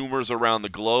 consumers around the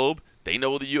globe, they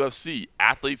know the UFC.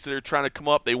 Athletes that are trying to come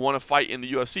up, they want to fight in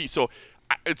the UFC. So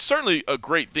it's certainly a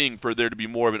great thing for there to be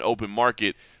more of an open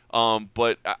market.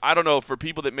 But I don't know, for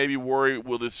people that maybe worry,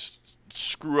 will this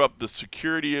screw up the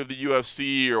security of the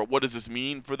UFC, or what does this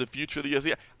mean for the future of the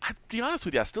UFC? I'll be honest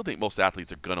with you, I still think most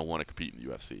athletes are going to want to compete in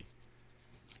the UFC.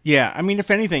 Yeah, I mean,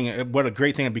 if anything, what a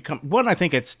great thing it become. One, I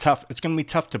think it's tough. It's going to be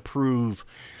tough to prove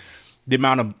the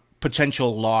amount of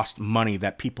potential lost money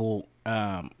that people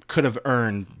could have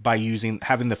earned by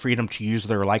having the freedom to use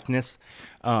their likeness.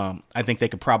 I think they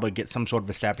could probably get some sort of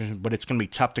establishment, but it's going to be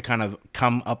tough to kind of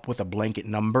come up with a blanket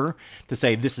number to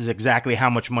say this is exactly how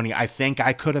much money I think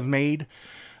I could have made.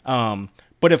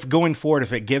 But if going forward,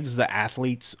 if it gives the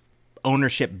athletes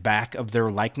ownership back of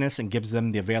their likeness and gives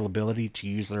them the availability to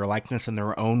use their likeness in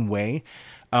their own way,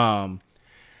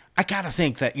 I got to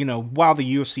think that, while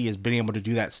the UFC has been able to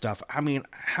do that stuff, I mean,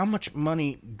 how much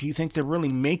money do you think they're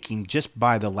really making just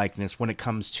by the likeness when it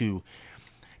comes to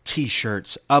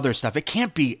T-shirts, other stuff? It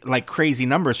can't be like crazy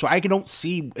numbers. So I don't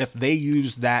see if they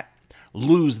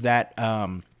lose that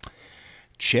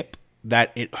chip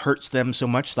that it hurts them so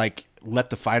much. Like, let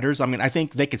the fighters. I mean, I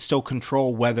think they could still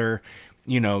control whether,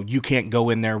 you can't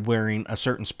go in there wearing a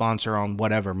certain sponsor on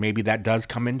whatever. Maybe that does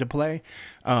come into play.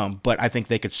 But I think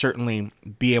they could certainly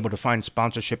be able to find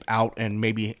sponsorship out and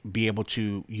maybe be able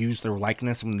to use their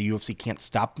likeness when the UFC can't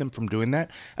stop them from doing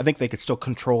that. I think they could still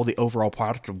control the overall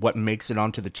product of what makes it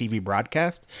onto the TV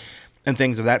broadcast and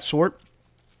things of that sort.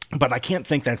 But I can't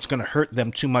think that's going to hurt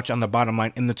them too much on the bottom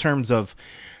line in the terms of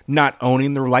not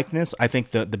owning their likeness. I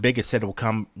think the biggest hit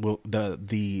will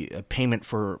the payment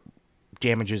for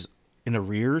damages in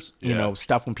arrears.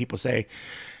 Stuff when people say,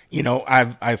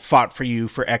 I've fought for you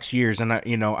for X years, and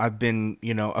I've been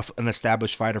an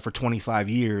established fighter for 25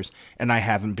 years, and I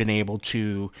haven't been able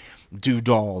to do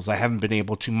dolls. I haven't been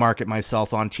able to market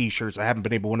myself on T-shirts. I haven't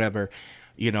been able whatever.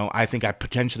 I think I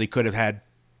potentially could have had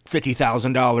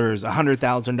 $50,000,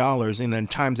 $100,000, and then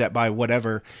times that by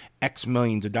whatever X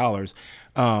millions of dollars.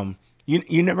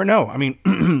 You never know. I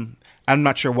mean, I'm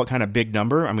not sure what kind of big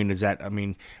number. I mean,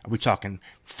 are we talking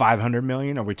 500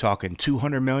 million? Are we talking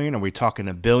 200 million? Are we talking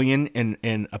 $1 billion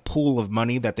in a pool of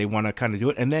money that they want to kind of do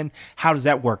it? And then how does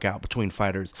that work out between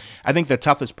fighters? I think the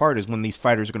toughest part is when these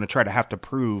fighters are going to try to have to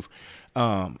prove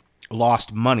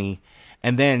lost money,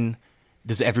 and then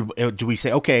do we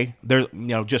say, okay, there's,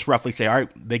 just roughly say, all right,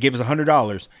 they gave us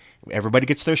 $100. Everybody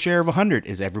gets their share of 100.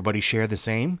 Is everybody's share the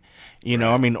same? Right.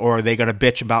 I mean, or are they going to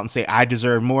bitch about and say, I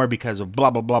deserve more because of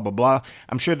blah, blah, blah, blah, blah.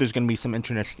 I'm sure there's going to be some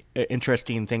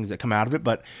interesting things that come out of it.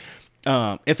 But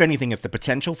if anything, if the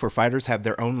potential for fighters have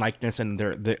their own likeness and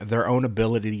their own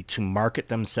ability to market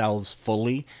themselves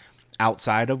fully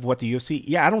outside of what the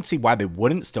UFC, I don't see why they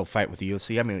wouldn't still fight with the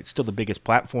UFC. I mean, it's still the biggest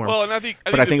platform. Well, and I think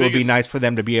it would be nice for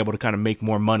them to be able to kind of make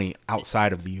more money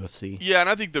outside of the UFC. Yeah, and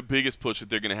I think the biggest push that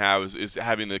they're going to have is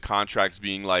having the contracts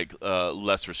being like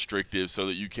less restrictive, so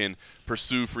that you can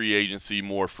pursue free agency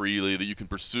more freely, that you can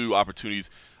pursue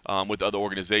opportunities with other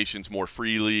organizations more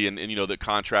freely, and the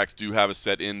contracts do have a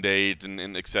set end date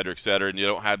and et cetera, and you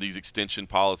don't have these extension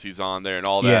policies on there and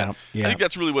all that. I think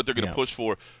that's really what they're going to push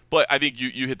for. But I think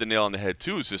you hit the nail on the head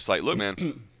too. It's just like, look,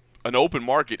 man, an open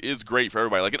market is great for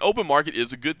everybody. Like, an open market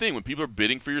is a good thing. When people are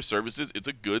bidding for your services, it's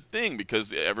a good thing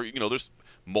because there's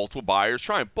multiple buyers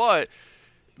trying. But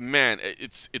man,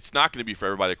 it's not going to be for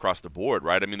everybody across the board,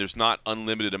 right? I mean, there's not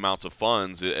unlimited amounts of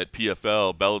funds at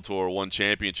PFL, Bellator, One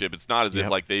Championship. It's not as if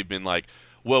like they've been like,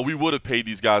 well, we would have paid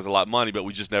these guys a lot of money, but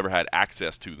we just never had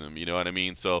access to them. You know what I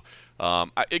mean? So, I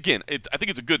think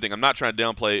it's a good thing. I'm not trying to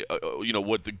downplay,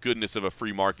 what the goodness of a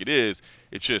free market is.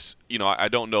 It's just, I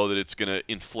don't know that it's going to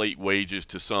inflate wages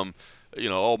to some,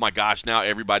 oh my gosh, now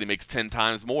everybody makes 10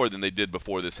 times more than they did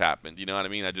before this happened. You know what I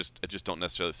mean? I just don't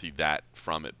necessarily see that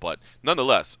from it. But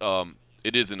nonetheless,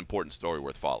 it is an important story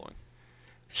worth following.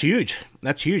 It's huge.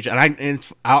 That's huge. And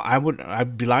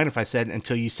I'd be lying if I said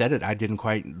until you said it, I didn't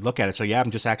quite look at it. So I'm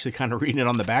just actually kind of reading it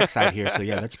on the backside here. So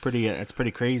that's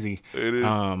pretty crazy. It is.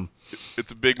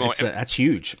 It's a big moment. That's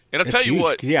huge. And I'll tell you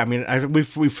what. I mean, we've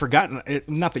forgotten.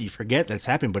 Not that you forget that it's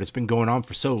happened, but it's been going on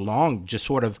for so long. Just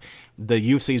sort of, the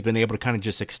UFC has been able to kind of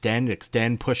just extend,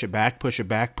 push it back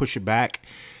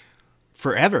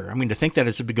forever. I mean, to think that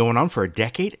it's been going on for a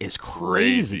decade is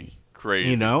crazy.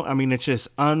 I mean, it's just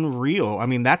unreal. I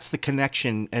mean, that's the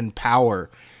connection and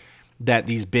power that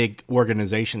these big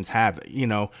organizations have.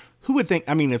 Who would think?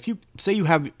 I mean, if you say you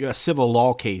have a civil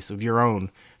law case of your own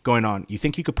going on, you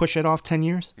think you could push it off 10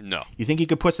 years? No. You think you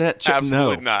could push that?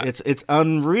 Absolutely not. It's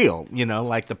unreal.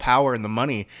 Like the power and the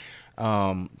money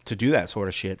to do that sort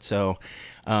of shit. So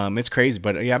it's crazy.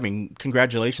 But I mean,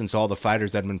 congratulations to all the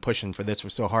fighters that have been pushing for this for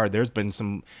so hard. There's been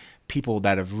some people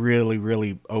that have really,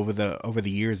 really over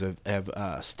the years have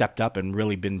stepped up and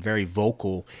really been very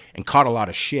vocal and caught a lot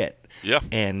of shit. Yeah.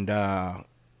 And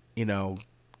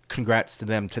congrats to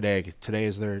them today. Today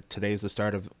is the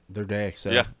start of their day.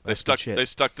 So yeah, they stuck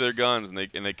to their guns and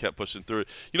they kept pushing through it.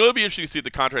 It'll be interesting to see the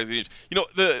contracts. One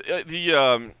of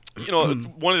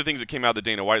the things that came out of the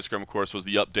Dana White scrum, of course, was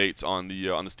the updates on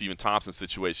the Stephen Thompson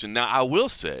situation. Now, I will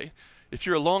say, if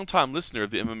you're a longtime listener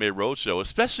of the MMA Roadshow,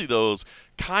 especially those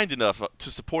kind enough to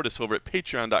support us over at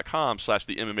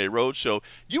patreon.com/the MMA Roadshow,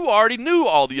 you already knew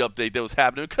all the update that was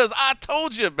happening because I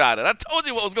told you about it. I told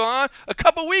you what was going on a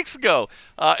couple weeks ago,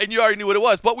 and you already knew what it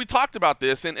was. But we talked about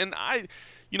this, and I,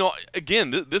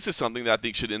 again, this is something that I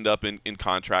think should end up in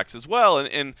contracts as well.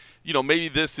 And maybe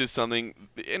this is something,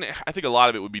 and I think a lot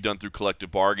of it would be done through collective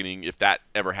bargaining if that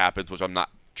ever happens, which I'm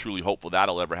not truly hopeful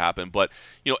that'll ever happen. But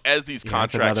as these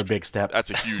contracts, that's another big step. That's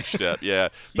a huge step. Yeah.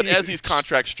 But as these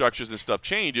contract structures and stuff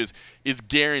changes, is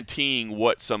guaranteeing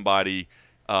what somebody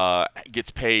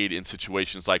gets paid in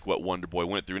situations like what Wonderboy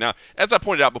went through. Now, as I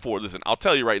pointed out before, listen, I'll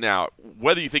tell you right now,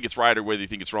 whether you think it's right or whether you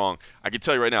think it's wrong, I can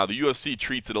tell you right now, the UFC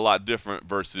treats it a lot different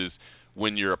versus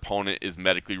when your opponent is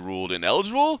medically ruled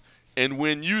ineligible and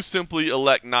when you simply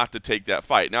elect not to take that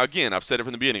fight. Now, again, I've said it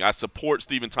from the beginning. I support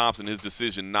Stephen Thompson, his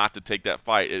decision not to take that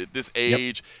fight. At this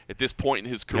age, at this point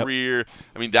in his career,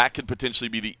 I mean, that could potentially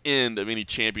be the end of any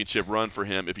championship run for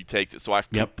him if he takes it. So I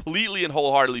completely and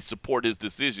wholeheartedly support his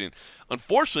decision.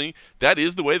 Unfortunately, that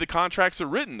is the way the contracts are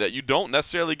written, that you don't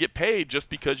necessarily get paid just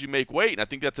because you make weight. And I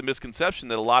think that's a misconception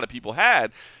that a lot of people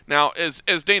had. Now, as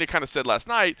Dana kind of said last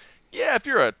night, yeah, if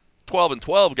you're a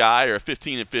 12-12 guy or a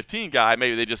 15-15 guy,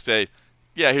 maybe they just say,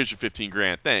 yeah, here's your 15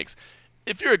 grand, thanks.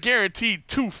 If you're a guaranteed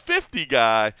 250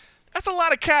 guy, that's a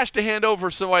lot of cash to hand over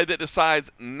to somebody that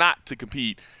decides not to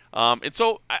compete. And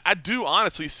so I do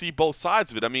honestly see both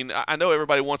sides of it. I mean, I know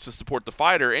everybody wants to support the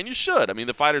fighter, and you should. I mean,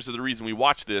 the fighters are the reason we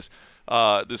watch this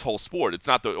whole sport. It's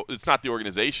not the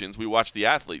organizations. We watch the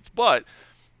athletes. But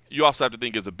you also have to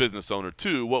think as a business owner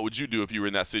too. What would you do if you were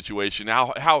in that situation?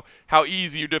 How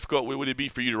easy or difficult would it be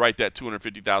for you to write that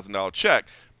 $250,000 check?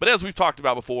 But as we've talked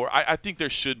about before, I think there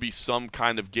should be some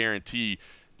kind of guarantee.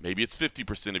 Maybe it's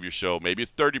 50% of your show, maybe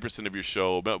it's 30% of your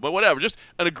show, but whatever. Just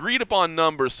an agreed upon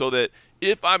number so that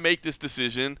if I make this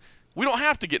decision, we don't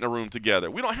have to get in a room together.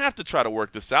 We don't have to try to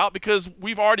work this out because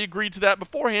we've already agreed to that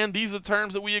beforehand. These are the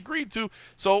terms that we agreed to.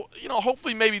 So,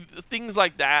 hopefully maybe things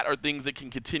like that are things that can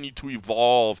continue to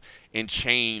evolve and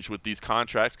change with these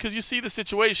contracts because you see the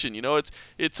situation.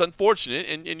 It's unfortunate,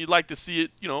 and you'd like to see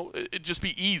it, it just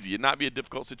be easy and not be a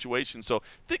difficult situation. So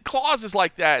clauses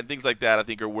like that and things like that I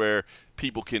think are where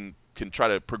people can try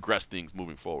to progress things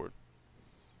moving forward.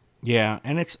 Yeah,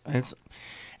 and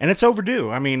it's overdue.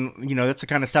 I mean, that's the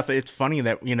kind of stuff. It's funny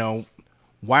that,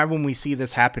 why when we see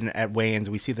this happen at weigh-ins,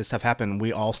 we see this stuff happen,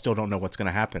 we all still don't know what's going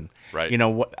to happen. Right.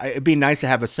 It'd be nice to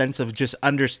have a sense of just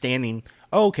understanding,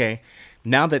 okay,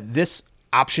 now that this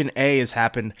option A has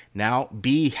happened, now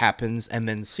B happens, and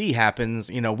then C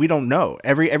happens. We don't know.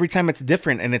 Every time it's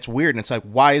different, and it's weird, and it's like,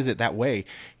 why is it that way?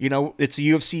 It's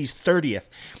UFC's 30th.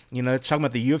 It's talking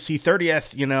about the UFC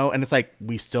 30th, and it's like,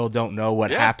 we still don't know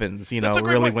what happens,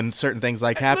 really when certain things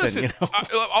happen. Listen,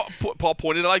 Paul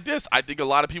pointed it like this. I think a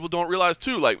lot of people don't realize,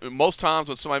 too, like most times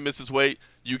when somebody misses weight,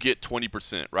 you get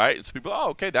 20%, right? And so people,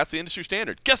 okay, that's the industry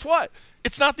standard. Guess what?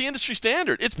 It's not the industry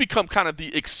standard. It's become kind of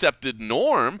the accepted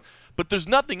norm. But there's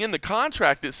nothing in the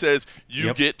contract that says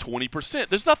you get 20%.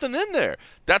 There's nothing in there.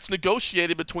 That's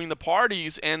negotiated between the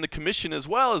parties, and the commission as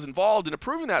well is involved in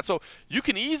approving that. So you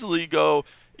can easily go,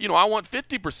 I want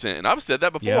 50%. And I've said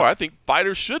that before. I think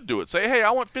fighters should do it. Say, hey,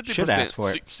 I want 50%. Should ask for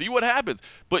it. See what happens.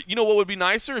 But you know what would be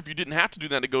nicer if you didn't have to do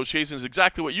that negotiation is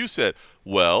exactly what you said.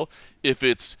 Well, if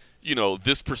it's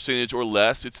this percentage or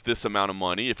less, it's this amount of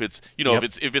money. If it's,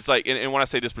 if it's like, and when I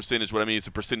say this percentage, what I mean is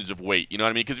a percentage of weight. You know what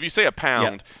I mean? Because if you say a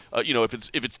pound,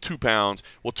 if it's 2 pounds,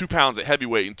 well, 2 pounds at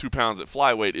heavyweight and 2 pounds at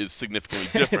flyweight is significantly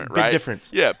different, right? Big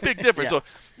difference. Yeah, big difference. So,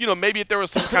 maybe if there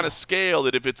was some kind of scale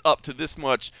that if it's up to this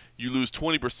much, you lose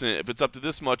 20%. If it's up to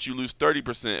this much, you lose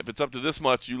 30%. If it's up to this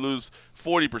much, you lose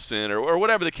 40%, or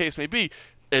whatever the case may be.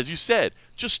 As you said,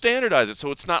 just standardize it so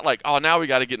it's not like, oh, now we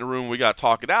got to get in a room, we got to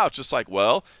talk it out. It's just like,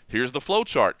 well, here's the flow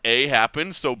chart. A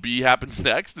happens, so B happens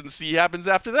next, and C happens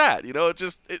after that.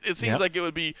 It seems like it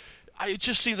would be – it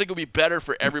just seems like it would be better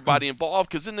for everybody involved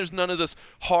because then there's none of this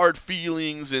hard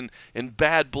feelings and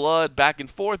bad blood back and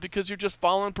forth because you're just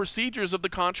following procedures of the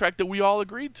contract that we all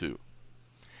agreed to.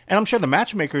 And I'm sure the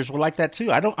matchmakers will like that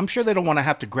too. I'm sure they don't want to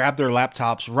have to grab their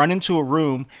laptops, run into a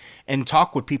room, and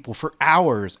talk with people for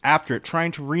hours after it,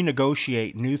 trying to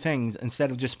renegotiate new things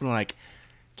instead of just being like,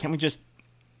 can't we just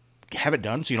have it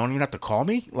done so you don't even have to call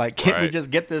me? Like, can't we just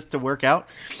get this to work out?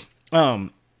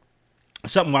 Something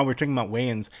while we're talking about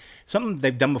weigh-ins, something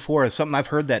they've done before is something I've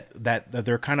heard that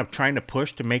they're kind of trying to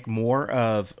push to make more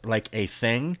of like a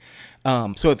thing.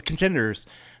 So with contenders,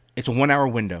 it's a 1 hour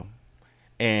window.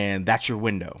 And that's your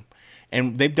window.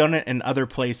 And they've done it in other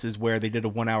places where they did a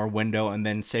 1 hour window and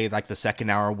then say like the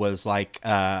second hour was like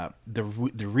the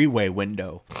reweigh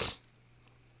window.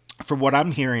 From what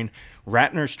I'm hearing,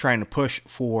 Ratner's trying to push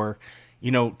for,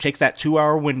 take that 2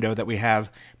 hour window that we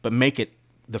have, but make it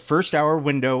the first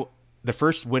window,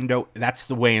 that's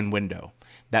the weigh-in window.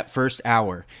 That first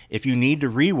hour. If you need to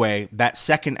reweigh, that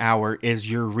second hour is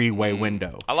your reweigh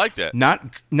window. I like that.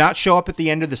 Not show up at the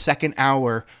end of the second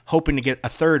hour hoping to get a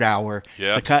third hour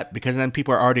to cut because then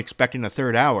people are already expecting a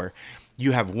third hour.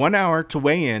 You have 1 hour to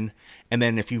weigh in, and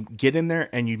then if you get in there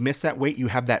and you miss that weight, you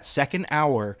have that second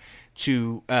hour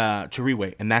to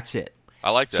reweigh, and that's it. I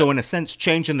like that. So in a sense,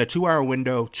 changing the 2 hour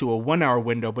window to a 1 hour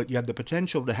window, but you have the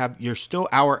potential to have your still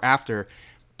hour after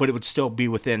but it would still be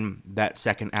within that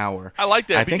second hour. I like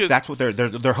that. I think that's what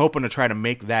they're hoping to try to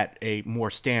make that a more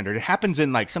standard. It happens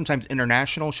in like sometimes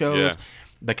international shows,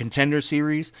 the Contender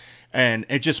Series, and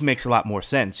it just makes a lot more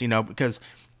sense, because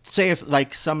say if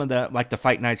like some of the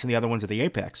fight nights and the other ones at the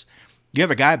Apex, you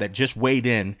have a guy that just weighed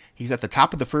in, he's at the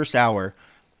top of the first hour.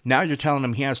 Now you're telling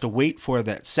him he has to wait for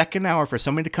that second hour for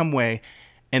somebody to come weigh,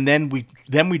 and then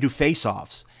we do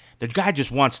face-offs. The guy just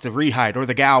wants to rehydrate, or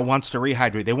the gal wants to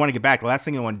rehydrate. They want to get back. The last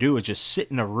thing they want to do is just sit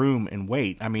in a room and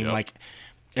wait. I mean, like,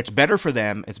 it's better for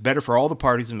them. It's better for all the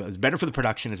parties. It's better for the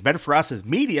production. It's better for us as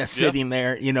media sitting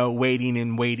there, waiting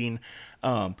and waiting.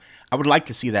 I would like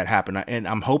to see that happen, and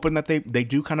I'm hoping that they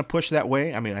do kind of push that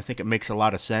way. I mean, I think it makes a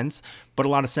lot of sense, but a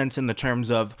lot of sense in the terms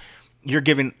of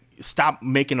stop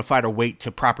making a fighter wait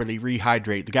to properly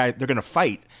rehydrate. The guy, they're going to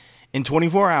fight in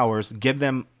 24 hours, give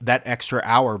them that extra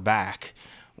hour back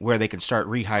where they can start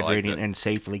rehydrating and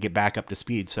safely get back up to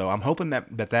speed. So I'm hoping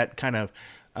that kind of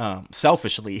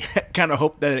selfishly kind of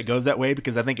hope that it goes that way,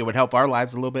 because I think it would help our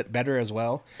lives a little bit better as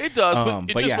well. It does,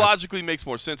 but it just logically makes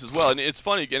more sense as well. And it's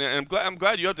funny, and I'm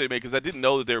glad you updated me, because I didn't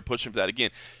know that they were pushing for that again.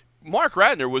 Mark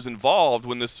Ratner was involved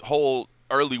when this whole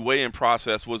early weigh-in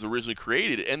process was originally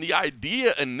created, and the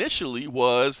idea initially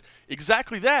was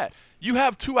exactly that. You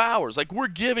have 2 hours. Like, we're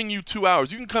giving you 2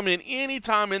 hours. You can come in any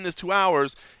time in this 2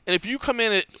 hours, and if you come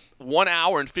in at 1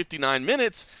 hour and 59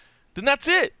 minutes, then that's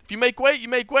it. If you make weight, you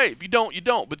make weight. If you don't, you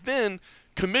don't. But then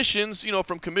commissions,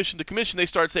 from commission to commission, they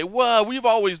start to say, well, we've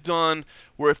always done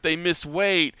where if they miss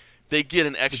weight, they get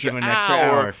an extra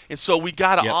hour. And so we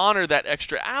got to honor that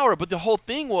extra hour. But the whole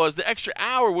thing was the extra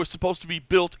hour was supposed to be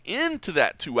built into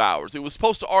that 2 hours. It was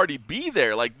supposed to already be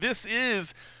there. Like, this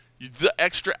is the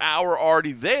extra hour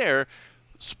already there.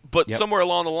 But somewhere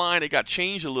along the line, it got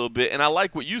changed a little bit. And I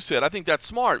like what you said. I think that's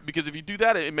smart, because if you do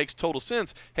that, it makes total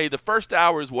sense. Hey, the first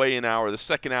hour is weigh-in hour. The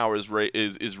second hour is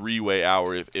re-weigh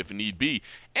hour if need be.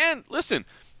 And listen,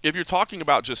 if you're talking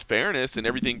about just fairness and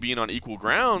everything being on equal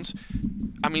grounds,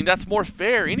 I mean, that's more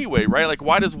fair anyway, right? Like,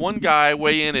 why does one guy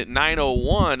weigh in at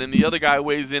 9:01 and the other guy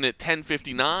weighs in at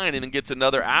 10:59 and then gets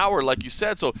another hour, like you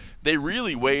said? So they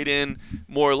really weighed in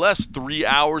more or less 3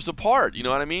 hours apart. You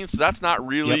know what I mean? So that's not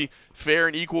really fair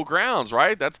and equal grounds,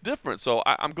 right? That's different. So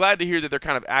I'm glad to hear that they're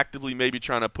kind of actively maybe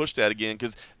trying to push that again,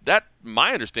 because that,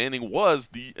 my understanding, was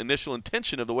the initial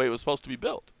intention of the way it was supposed to be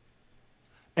built.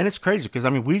 And it's crazy because, I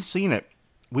mean, we've seen it.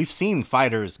 We've seen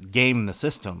fighters game the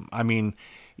system. I mean,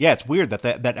 yeah, it's weird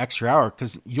that extra hour,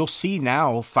 because you'll see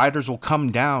now fighters will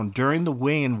come down during the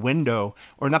weigh-in window,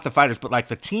 or not the fighters, but like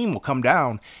the team will come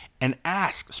down and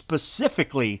ask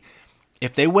specifically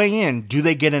if they weigh in, do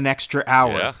they get an extra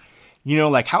hour? Yeah.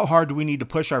 Like, how hard do we need to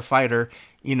push our fighter,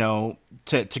 to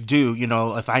do,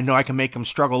 if I know I can make them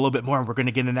struggle a little bit more and we're going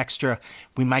to get an extra,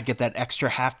 we might get that extra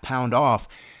half pound off.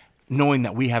 Knowing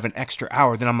that we have an extra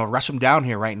hour, then I'm going to rush them down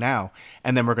here right now,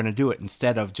 and then we're going to do it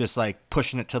instead of just like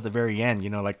pushing it till the very end.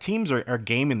 Like, teams are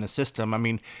gaming the system. I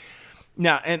mean,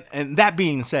 now, and that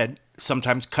being said,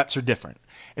 sometimes cuts are different.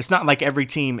 It's not like every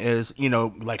team is,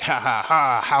 like,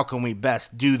 how can we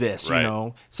best do this?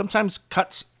 Right. Sometimes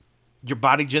cuts, your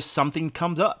body just, something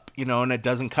comes up, and it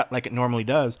doesn't cut like it normally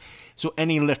does. So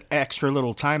any extra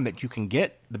little time that you can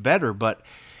get, the better. But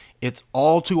it's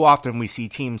all too often we see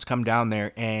teams come down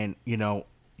there and,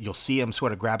 you'll see them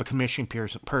sort of grab a commission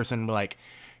person like,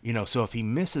 so if he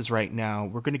misses right now,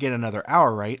 we're going to get another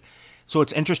hour, right? So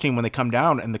it's interesting when they come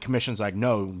down and the commission's like,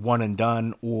 no, one and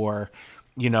done, or,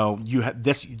 you have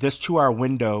this 2 hour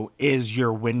window is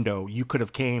your window. You could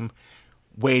have came,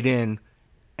 weighed in,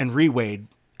 and reweighed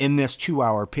in this 2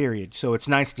 hour period. So it's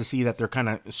nice to see that they're kind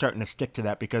of starting to stick to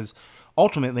that, because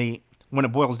ultimately, when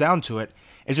it boils down to it,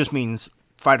 it just means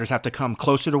fighters have to come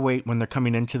closer to weight when they're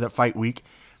coming into the fight week,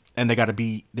 and they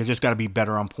just got to be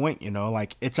better on point.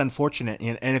 Like, it's unfortunate,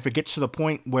 and if it gets to the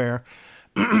point where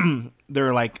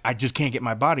they're like, I just can't get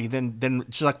my body, then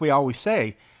just like we always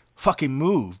say, fucking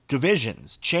move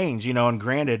divisions, change. And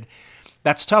granted,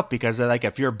 that's tough, because like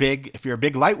if you're a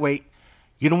big lightweight,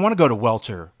 you don't want to go to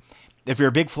welter. If you're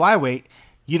a big flyweight,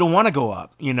 you don't want to go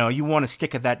up. You want to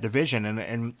stick at that division,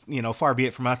 and far be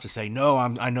it from us to say, no,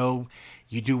 I know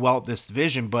you do well at this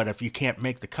division, but if you can't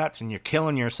make the cuts and you're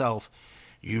killing yourself,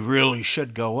 you really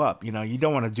should go up. You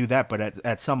don't want to do that, but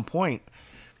at some point,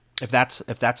 if that's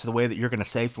the way that you're going to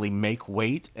safely make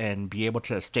weight and be able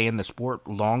to stay in the sport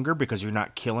longer because you're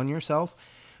not killing yourself.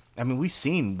 I mean, we've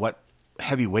seen what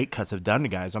heavy weight cuts have done to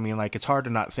guys. I mean, like, it's hard to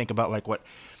not think about like what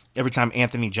every time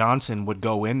Anthony Johnson would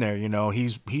go in there,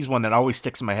 he's one that always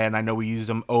sticks in my head. And I know we used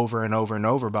him over and over and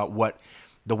over about what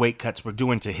the weight cuts were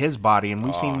doing to his body, and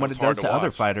we've seen what it does to other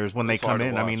fighters when they come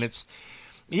in. I mean,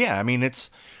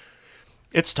 it's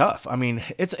It's tough. I mean,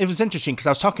 it was interesting because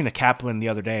I was talking to Kaplan the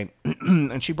other day,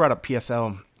 and she brought up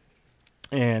PFL,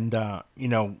 and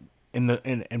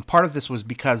and part of this was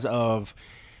because of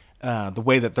the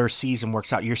way that their season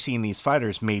works out. You're seeing these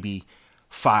fighters maybe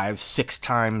 5-6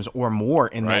 times or more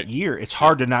in that year. It's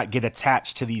hard to not get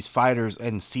attached to these fighters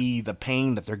and see the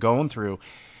pain that they're going through.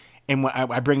 And when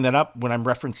I bring that up when I'm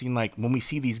referencing, like, when we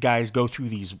see these guys go through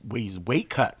these weight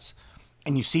cuts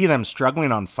and you see them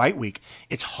struggling on fight week,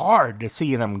 it's hard to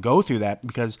see them go through that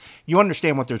because you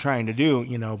understand what they're trying to do,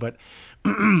 but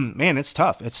man, it's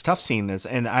tough. It's tough seeing this.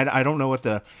 And I don't know what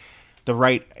the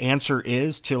right answer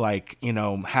is to, like,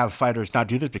 have fighters not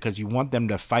do this, because you want them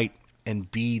to fight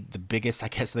and be the biggest, I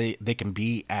guess, they can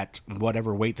be at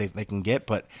whatever weight they can get.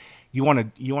 But you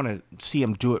want to see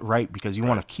them do it right, because you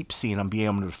want to keep seeing them be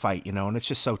able to fight, and it's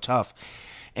just so tough.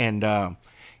 And,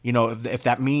 if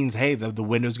that means, hey, the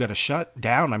window's got to shut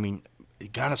down, I mean, you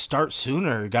got to start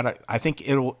sooner. I think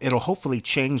it'll hopefully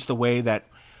change the way that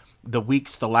the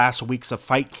last weeks of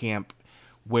fight camp,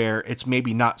 where it's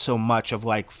maybe not so much of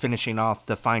like finishing off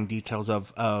the fine details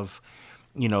of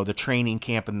the training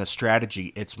camp and the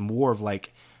strategy. It's more of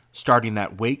like starting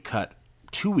that weight cut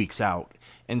 2 weeks out,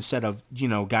 instead of,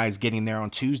 guys getting there on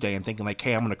Tuesday and thinking like,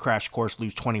 hey, I'm going to crash course,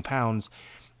 lose 20 pounds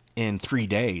in 3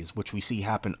 days, which we see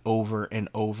happen over and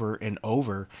over and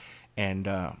over. And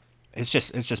it's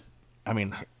just, I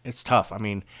mean, it's tough. I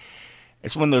mean,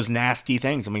 it's one of those nasty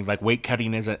things. I mean, like, weight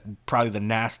cutting is probably the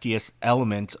nastiest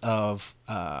element of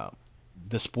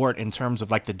the sport in terms of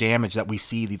like the damage that we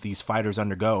see these fighters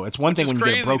undergo. It's one thing when you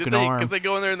get a broken arm, because they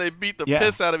go in there and they beat the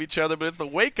piss out of each other, but it's the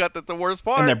weight cut that's the worst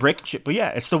part. And they're breaking shit. But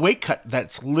yeah, it's the weight cut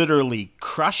that's literally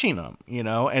crushing them,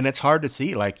 and it's hard to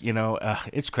see. Like,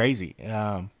 it's crazy.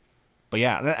 But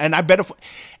yeah, and I bet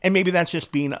and maybe that's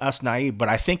just being us naive, but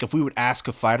I think if we would ask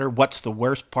a fighter, what's the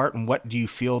worst part and what do you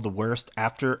feel the worst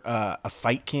after a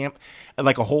fight camp,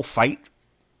 like a whole fight,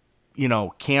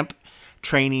 camp,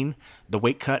 training, the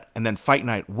weight cut, and then fight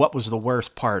night, what was the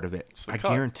worst part of it? I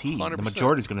guarantee 100%. The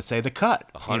majority is going to say the cut,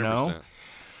 100%.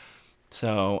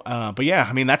 So, but yeah,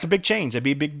 I mean, that's a big change. That'd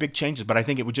be big changes. But I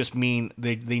think it would just mean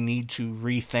they need to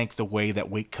rethink the way that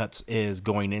weight cuts is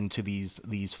going into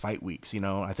these fight weeks.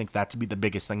 I think that's be the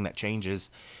biggest thing that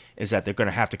changes, is that they're going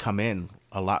to have to come in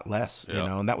a lot less,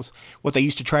 and that was what they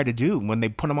used to try to do when they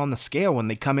put them on the scale. When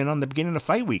they come in on the beginning of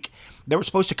fight week, they were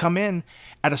supposed to come in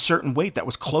at a certain weight that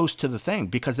was close to the thing,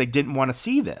 because they didn't want to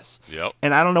see this. Yep.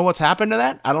 And I don't know what's happened to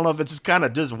that. I don't know if it's just kind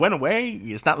of just went away.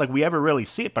 It's not like we ever really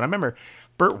see it, but I remember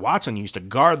Burt Watson used to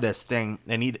guard this thing,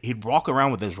 and he'd walk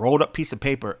around with his rolled up piece of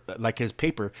paper, like his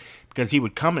paper, because he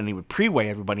would come and he would pre-weigh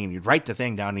everybody, and he'd write the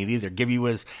thing down. And he'd either give you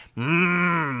his,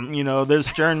 this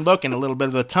stern look and a little bit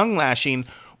of a tongue lashing,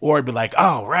 or he'd be like,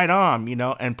 oh, right on,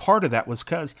 And part of that was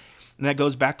because, and that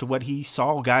goes back to what he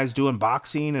saw guys do in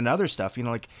boxing and other stuff,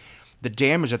 like the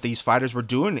damage that these fighters were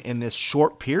doing in this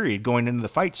short period going into the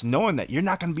fights, knowing that you're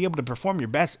not going to be able to perform your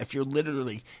best if you're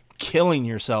literally killing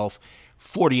yourself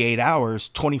 48 hours,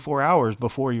 24 hours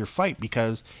before your fight,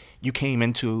 because you came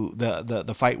into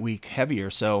the fight week heavier.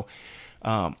 So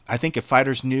I think if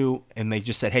fighters knew and they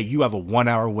just said, hey, you have a 1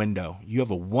 hour window,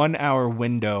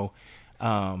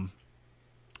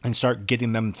 and start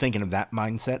getting them thinking of that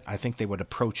mindset, I think they would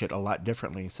approach it a lot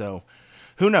differently. So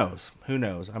who knows?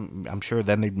 I'm sure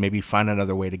then they'd maybe find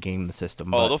another way to game the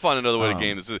system. They'll find another way to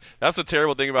game this. That's the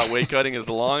terrible thing about weight cutting. As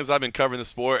long as I've been covering the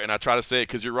sport, and I try to say it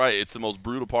because you're right, it's the most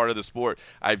brutal part of the sport,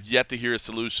 I've yet to hear a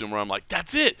solution where I'm like,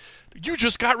 that's it. You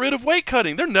just got rid of weight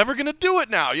cutting. They're never going to do it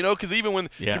now, because even when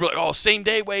people are like, oh,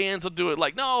 same-day weigh-ins will do it.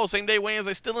 Like, no, same-day weigh-ins,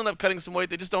 they still end up cutting some weight.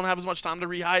 They just don't have as much time to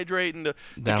rehydrate and to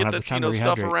get the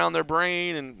stuff around their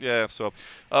brain. And, yeah, so.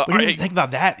 But you think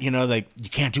about that, like, you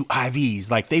can't do IVs.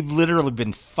 Like, they've literally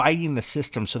been fighting the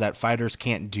system so that fighters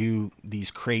can't do these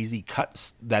crazy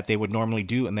cuts that they would normally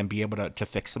do and then be able to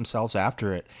fix themselves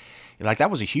after it. Like,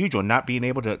 that was a huge one, not being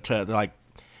able to like,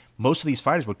 most of these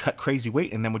fighters would cut crazy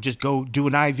weight and then would just go do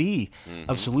an IV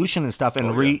of solution and stuff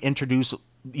and reintroduce,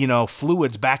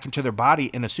 fluids back into their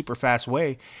body in a super fast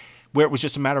way, where it was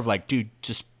just a matter of like, dude,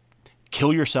 just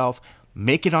kill yourself,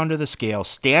 make it onto the scale,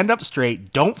 stand up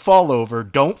straight, don't fall over,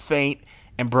 don't faint,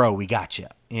 and bro, we got you.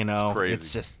 It's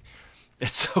crazy.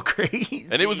 It's so crazy.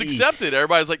 And it was accepted.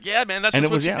 Everybody's like, yeah, man, that's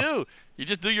just what you do. You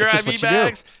just do your IV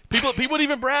bags. People would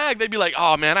even brag. They'd be like,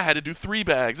 oh, man, I had to do 3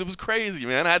 bags. It was crazy,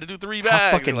 man. I had to do 3 bags.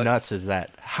 How fucking nuts is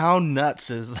that? How nuts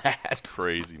is that?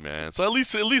 Crazy, man. So at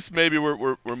least maybe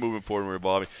we're moving forward and we're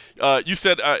evolving. You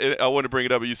said, I want to bring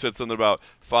it up, but you said something about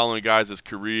following guys'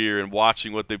 career and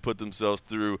watching what they put themselves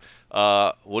through.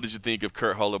 What did you think of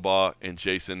Kurt Hollerbaugh and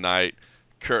Jason Knight?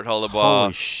 Kurt Holy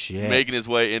Hollabaugh shit. making his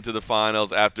way into the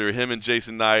finals after him and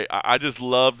Jason Knight. I just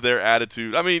loved their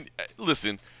attitude. I mean,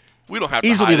 listen, we don't have to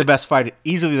Easily hide the it. best fight.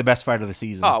 Easily the best fight of the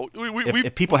season. Oh,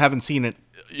 if people haven't seen it,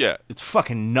 yeah, it's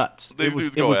fucking nuts. These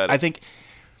dudes go at it. I think.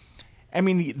 I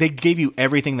mean, they gave you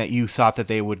everything that you thought that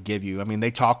they would give you. I mean,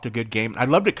 they talked a good game. I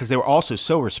loved it because they were also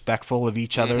so respectful of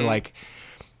each other. Like,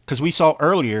 because we saw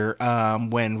earlier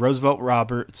when Roosevelt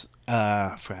Roberts,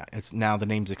 it's now the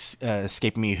name's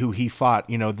escaping me, who he fought.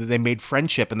 You know, they made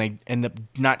friendship and they ended up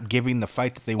not giving the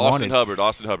fight that they wanted.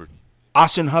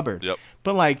 Austin Hubbard. Yep.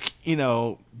 But like, you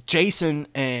know, Jason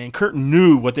and Kurt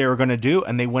knew what they were going to do,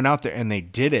 and they went out there and they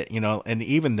did it, you know. And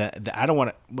even I don't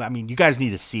want to, I mean, you guys need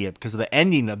to see it because the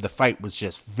ending of the fight was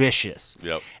just vicious.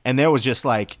 Yep. And there was just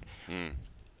like,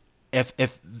 if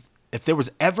there was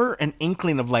ever an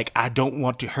inkling of like, I don't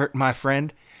want to hurt my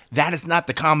friend, that is not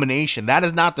the combination. That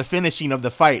is not the finishing of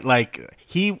the fight. Like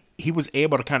he was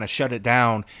able to kind of shut it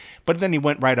down, but then he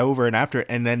went right over and after it.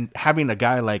 And then having a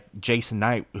guy like Jason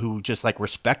Knight who just like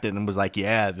respected and was like,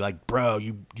 yeah, like, bro,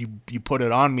 you put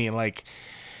it on me, and like,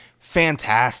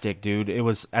 fantastic, dude. It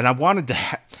was, and I wanted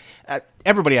to,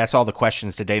 everybody asked all the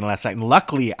questions today and last night. And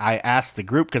luckily I asked the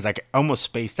group because I almost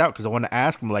spaced out because I wanted to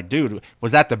ask them like, dude,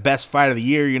 was that the best fight of the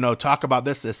year? You know, talk about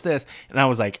this. And I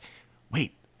was like,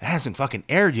 wait, it hasn't fucking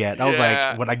aired yet. And I was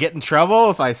like, would I get in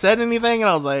trouble if I said anything? And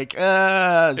I was like,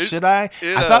 should I?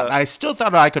 I still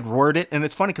thought I could word it. And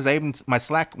it's funny because I even, my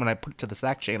Slack, when I put it to the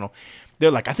Slack channel,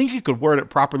 they're like, I think you could word it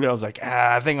properly. I was like,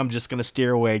 I think I'm just going to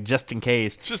steer away just in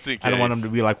case. I don't want him to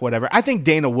be like, whatever. I think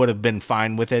Dana would have been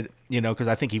fine with it, you know, because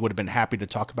I think he would have been happy to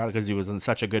talk about it because he was in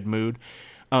such a good mood.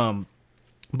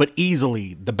 But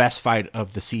easily the best fight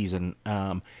of the season.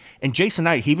 And Jason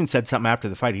Knight, he even said something after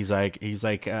the fight. He's like,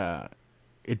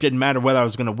 it didn't matter whether I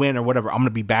was going to win or whatever. I'm going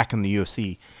to be back in the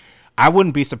UFC. I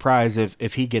wouldn't be surprised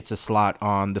if he gets a slot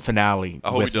on the finally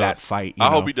with that fight. I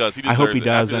hope he does. I hope he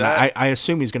does, and I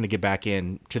assume he's going to get back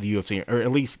in to the UFC, or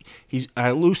at least I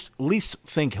at least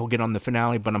think he'll get on the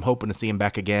finale. But I'm hoping to see him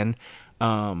back again,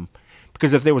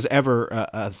 because if there was ever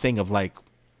a thing of like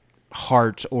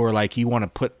heart, or like you want to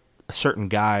put a certain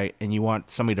guy and you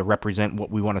want somebody to represent what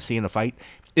we want to see in a fight,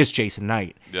 it's Jason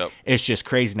Knight. Yep. It's just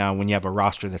crazy now when you have a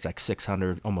roster that's like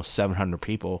 600, almost 700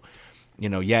 people. You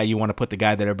know, yeah, you want to put the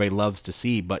guy that everybody loves to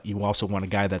see, but you also want a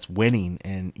guy that's winning.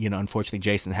 And, you know, unfortunately,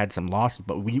 Jason had some losses,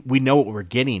 but we know what we're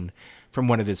getting from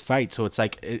one of his fights. So it's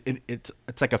like it's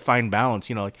like a fine balance.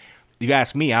 You know, like you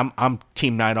ask me, I'm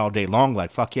Team Knight all day long. Like,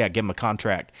 fuck yeah, give him a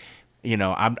contract. You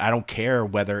know, I don't care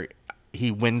whether he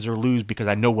wins or lose because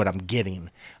I know what I'm getting.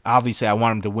 Obviously, I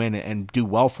want him to win and do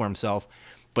well for himself,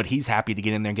 but he's happy to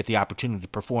get in there and get the opportunity to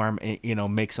perform and, you know,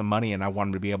 make some money, and I want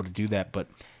him to be able to do that. But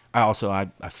I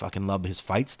fucking love his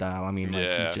fight style. I mean, like,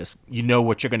 he just, you know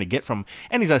what you're going to get from him.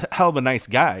 And he's a hell of a nice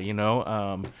guy, you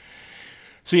know?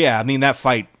 So yeah, I mean, that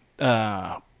fight,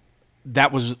 that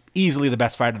was easily the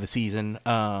best fight of the season.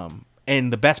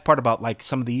 And the best part about like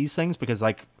some of these things, because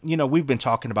like, you know, we've been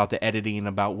talking about the editing,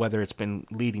 about whether it's been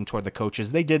leading toward the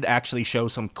coaches. They did actually show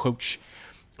some coach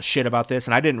shit about this,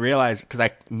 and I didn't realize, because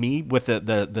with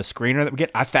the screener that we get,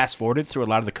 I fast forwarded through a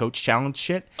lot of the coach challenge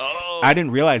shit. I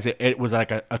didn't realize it was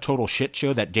like a total shit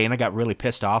show that Dana got really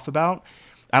pissed off about.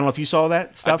 I don't know if you saw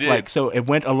that stuff. Like, so it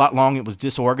went a lot long. It was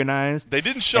disorganized. They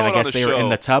didn't show it on the show. I guess they were in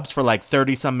the tubs for like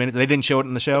 30-some minutes. They didn't show it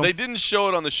in the show? They didn't show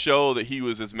it on the show that he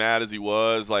was as mad as he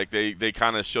was. Like, they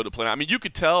kind of showed it playing out. I mean, you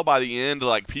could tell by the end,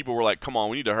 like, people were like, come on,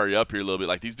 we need to hurry up here a little bit.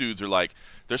 Like, these dudes are like,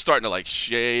 they're starting to like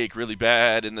shake really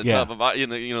bad in the tub in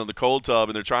the, you know, the cold tub,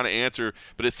 and they're trying to answer.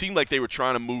 But it seemed like they were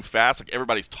trying to move fast. Like,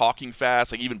 everybody's talking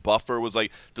fast. Like, even Buffer was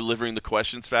like delivering the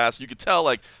questions fast. You could tell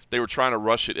like they were trying to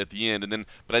rush it at the end. And then,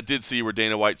 but I did see where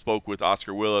Dana White spoke with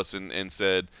Oscar Willis and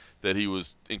said that he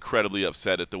was incredibly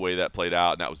upset at the way that played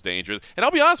out, and that was dangerous. And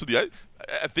I'll be honest with you,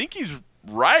 I think he's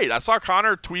right. I saw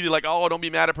Connor tweeted like, "Oh, don't be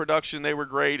mad at production. They were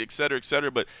great, et cetera, et cetera."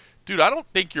 But dude, I don't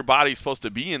think your body's supposed to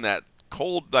be in that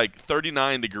cold, like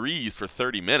 39 degrees for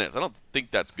 30 minutes. I don't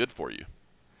think that's good for you.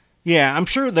 Yeah, I'm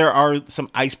sure there are some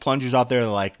ice plungers out there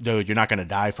that like, dude, you're not going to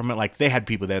die from it. Like, they had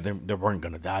people there that weren't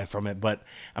going to die from it, but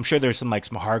I'm sure there's some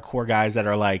hardcore guys that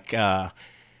are like,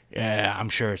 yeah, I'm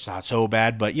sure it's not so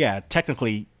bad. But yeah,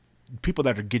 technically, people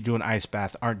that are doing ice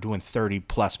bath aren't doing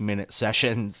 30+ minute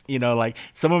sessions. You know, like,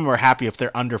 some of them are happy if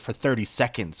they're under for 30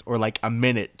 seconds or like a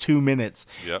minute, 2 minutes.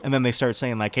 Yep. And then they start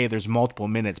saying like, hey, there's multiple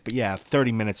minutes. But yeah,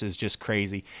 30 minutes is just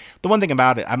crazy. The one thing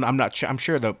about it, I'm not sure, I'm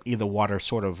sure the water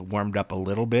sort of warmed up a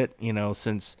little bit, you know,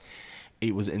 since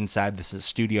it was inside the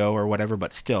studio or whatever,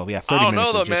 but still, yeah, 30 I don't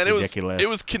minutes know is though, just man. ridiculous. It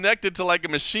was connected to like a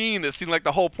machine that seemed like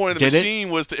the whole point of the Did it? machine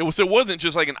was it wasn't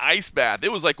just like an ice bath.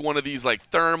 It was like one of these like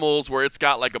thermals where it's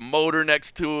got like a motor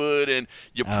next to it and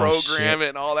you program it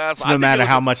and all that. So no matter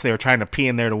how much they were trying to pee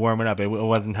in there to warm it up, it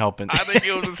wasn't helping. I think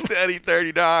it was a steady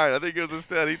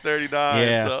 39.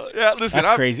 Yeah, So, yeah, listen,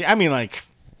 that's crazy. I mean, like,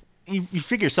 you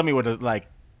figure somebody would have like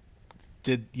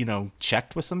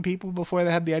checked with some people before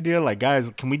they had the idea, like,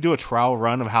 guys, can we do a trial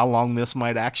run of how long this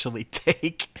might actually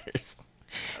take?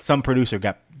 Some producer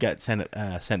got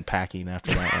sent packing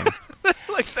after that one.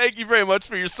 Like, thank you very much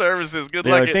for your services. Good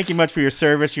luck. luck. Thank you much for your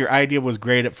service. Your idea was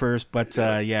great at first, but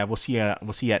yeah, we'll see you at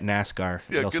NASCAR.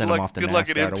 Yeah, They'll send them off to good NASCAR luck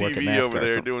at MTV to work at NASCAR over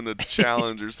there doing the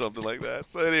challenge or something like that.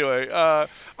 So anyway, all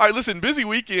right, listen, busy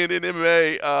weekend in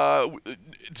MMA.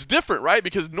 It's different, right?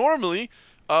 Because normally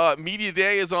media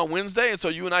day is on Wednesday, and so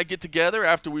you and I get together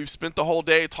after we've spent the whole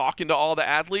day talking to all the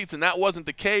athletes, and that wasn't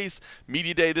the case.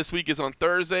 Media day this week is on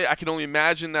Thursday. I can only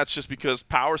imagine that's just because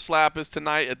Power Slap is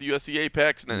tonight at the UFC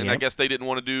Apex, and I guess they didn't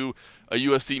want to do a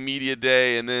UFC media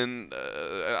day, and then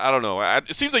I don't know.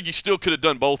 It seems like you still could have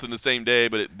done both in the same day,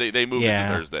 but they moved it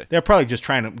to Thursday. They're probably just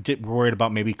trying to get worried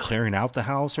about maybe clearing out the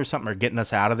house or something, or getting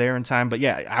us out of there in time. But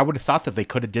yeah, I would have thought that they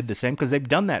could have did the same, because they've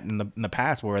done that in the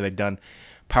past, where they've done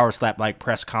Power Slap like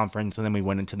press conference, and then we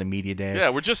went into the media day. Yeah,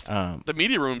 we're just the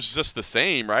media room's just the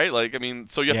same, right? Like, I mean,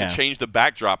 so you have to change the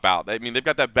backdrop out. I mean, they've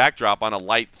got that backdrop on a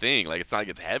light thing, like it's not like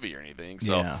it's heavy or anything.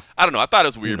 So I don't know. I thought it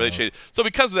was weird, but they changed. So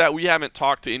because of that, we haven't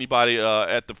talked to anybody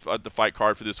at the fight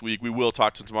card for this week. We will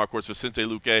talk to tomorrow, of course, Vicente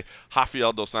Luque,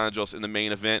 Rafael dos Anjos in the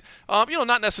main event.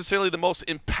 Not necessarily the most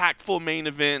impactful main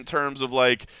event in terms of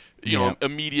like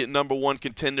immediate number one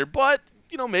contender, but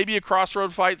maybe a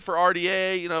crossroad fight for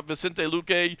RDA. Vicente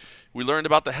Luque, we learned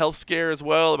about the health scare as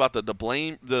well, about the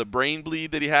brain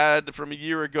bleed that he had from a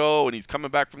year ago, and he's coming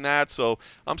back from that. So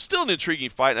still an intriguing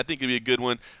fight, and I think it'll be a good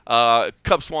one.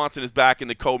 Cub Swanson is back in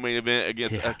the co-main event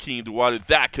against Akeem Duwadu.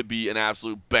 That could be an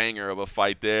absolute banger of a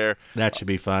fight there. That should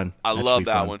be fun. I love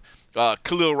that one.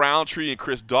 Khalil Roundtree and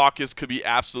Chris Dawkins could be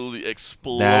absolutely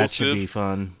explosive. That should be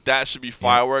fun. That should be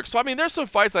fireworks. So, I mean, there's some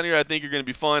fights on here I think are going to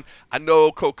be fun. I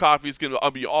know Coach Coffey's going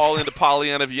to be all into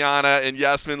Polyana Viana and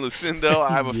Yasmin Lucindo. I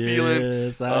have a feeling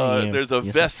there's a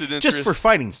vested interest. Just for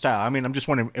fighting style. I mean, I'm just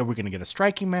wondering, are we going to get a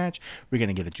striking match? We're going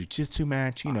to get a jiu-jitsu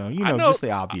match? Just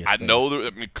the obvious I know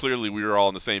that, clearly we were all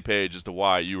on the same page as to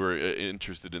why you were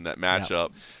interested in that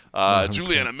matchup.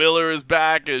 Juliana Miller is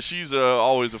back. She's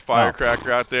always a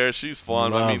firecracker out there. She's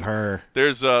fun. Love her.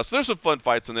 There's some fun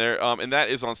fights in there, and that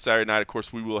is on Saturday night. Of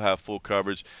course, we will have full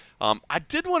coverage. I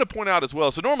did want to point out as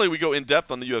well, so normally we go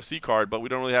in-depth on the UFC card, but we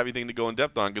don't really have anything to go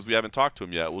in-depth on because we haven't talked to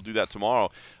him yet. We'll do that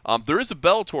tomorrow. There is a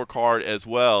Bellator card as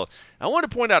well. I want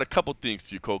to point out a couple things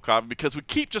to you, Cole Coffey, because we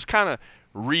keep just kind of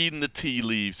reading the tea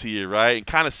leaves here, right, and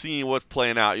kind of seeing what's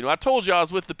playing out. I told you I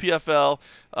was with the PFL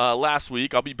last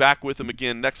week. I'll be back with them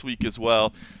again next week as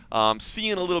well,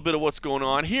 seeing a little bit of what's going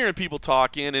on, hearing people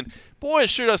talking, and boy, it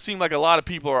sure does seem like a lot of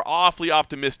people are awfully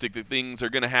optimistic that things are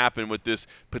going to happen with this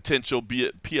potential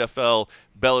PFL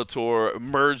Bellator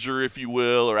merger, if you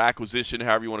will, or acquisition,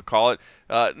 however you want to call it.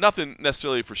 Nothing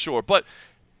necessarily for sure, but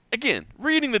again,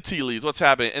 reading the tea leaves, what's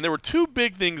happening, and there were two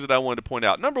big things that I wanted to point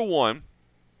out. Number one,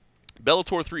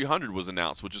 Bellator 300 was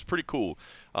announced, which is pretty cool.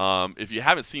 If you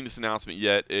haven't seen this announcement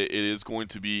yet, it is going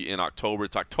to be in October.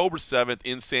 It's October 7th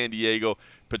in San Diego,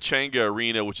 Pechanga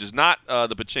Arena, which is not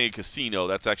the Pechanga Casino.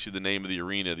 That's actually the name of the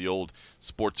arena, the old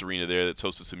sports arena there that's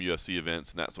hosted some UFC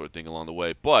events and that sort of thing along the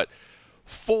way. But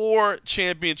 4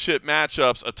 championship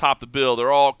matchups atop the bill.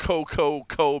 They're all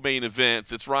co-main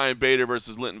events. It's Ryan Bader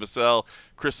versus Linton Vassell,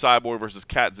 Chris Cyborg versus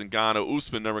Kat Zingano,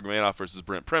 Usman Nurmagomedov versus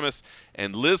Brent Primus,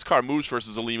 and Liz Carmouche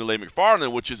versus Alima Leigh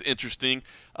McFarland, which is interesting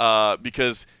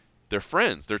because they're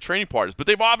friends, they're training partners. But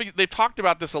they've talked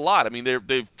about this a lot. I mean,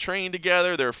 they've trained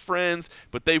together, they're friends,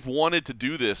 but they've wanted to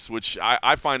do this, which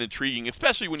I find intriguing,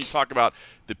 especially when you talk about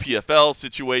the PFL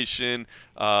situation,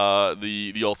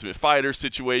 the Ultimate Fighter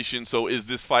situation. So is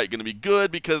this fight going to be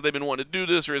good because they've been wanting to do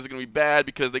this, or is it going to be bad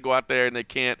because they go out there and they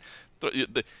can't?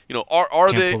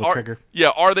 Are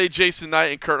they Jason Knight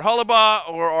and Kurt Hollabaugh,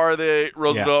 or are they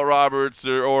Roosevelt Roberts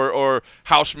or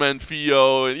Hausman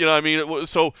Fio? You know what I mean?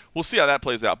 So we'll see how that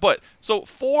plays out. But so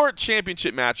 4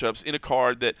 championship matchups in a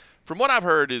card that, from what I've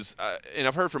heard is, and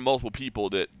I've heard from multiple people,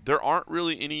 that there aren't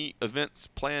really any events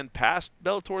planned past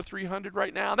Bellator 300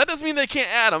 right now. That doesn't mean they can't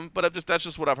add them, but that's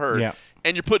just what I've heard. Yeah.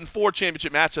 And you're putting 4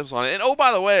 championship matchups on it. And, oh,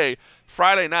 by the way,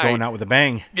 Friday night. Going out with a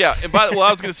bang. Yeah. And I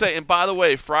was going to say, and by the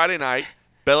way, Friday night,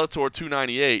 Bellator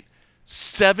 298,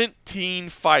 17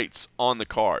 fights on the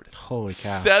card. Holy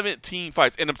cow. 17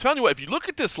 fights. And I'm telling you what, if you look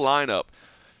at this lineup,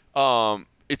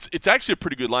 It's actually a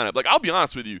pretty good lineup. Like, I'll be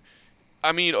honest with you.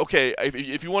 I mean, okay,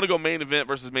 if you want to go main event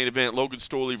versus main event, Logan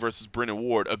Storley versus Brennan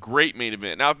Ward, a great main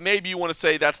event. Now, if maybe you want to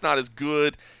say that's not as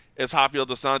good as Rafael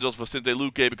dos Anjos Vicente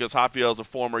Luque because Rafael's a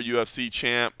former UFC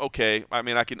champ, okay, I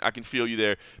mean, I can feel you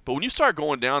there. But when you start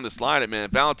going down this lineup,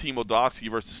 man, Valentin Moldavsky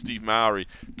versus Steve Mowry,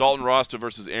 Dalton Rosta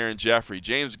versus Aaron Jeffrey,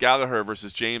 James Gallagher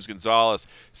versus James Gonzalez,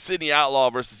 Sidney Outlaw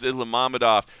versus Islam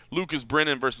Mamedov, Lucas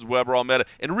Brennan versus Weber Almeida,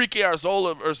 Enrique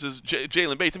Arzola versus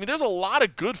Jalen Bates. I mean, there's a lot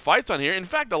of good fights on here. In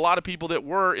fact, a lot of people that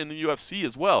were in the UFC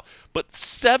as well. But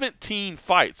 17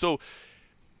 fights. So,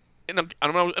 and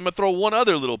I'm going to throw one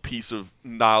other little piece of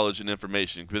knowledge and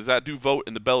information because I do vote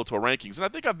in the Bellator rankings. And I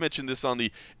think I've mentioned this on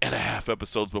the and a half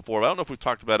episodes before. I don't know if we've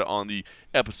talked about it on the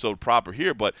episode proper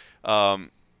here, but I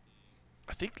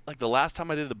think like the last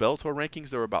time I did the Bellator rankings,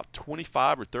 there were about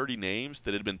 25 or 30 names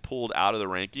that had been pulled out of the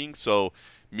rankings. So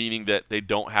meaning that they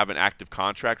don't have an active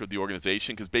contract with the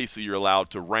organization because basically you're allowed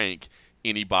to rank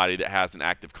anybody that has an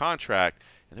active contract.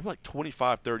 And there were like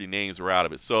 25, 30 names were out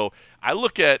of it. So I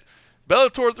look at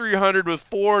Bellator 300 with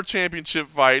 4 championship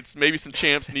fights. Maybe some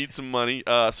champs need some money,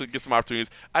 so get some opportunities.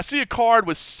 I see a card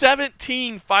with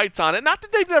 17 fights on it. Not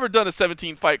that they've never done a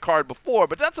 17-fight card before,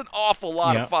 but that's an awful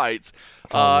lot of fights.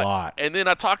 That's a lot. And then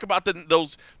I talk about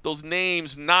those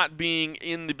names not being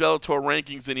in the Bellator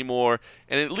rankings anymore,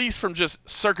 and at least from just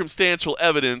circumstantial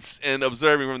evidence and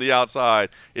observing from the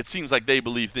outside, it seems like they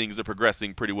believe things are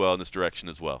progressing pretty well in this direction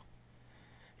as well.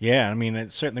 Yeah, I mean,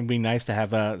 it'd certainly be nice to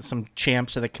have some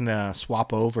champs that can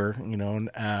swap over,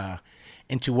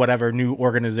 into whatever new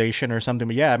organization or something.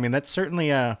 But yeah, I mean, that's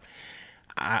certainly I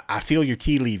feel your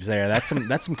tea leaves there. That's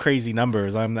some crazy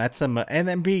numbers. That's some, and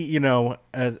then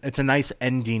it's a nice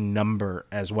ending number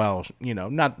as well.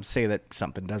 Not to say that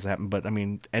something does happen, but I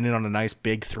mean, ending on a nice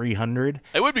big 300.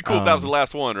 It would be cool if that was the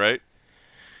last one, right?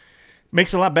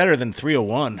 Makes it a lot better than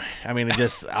 301. I mean, it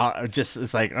just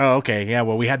it's like, oh, okay, yeah,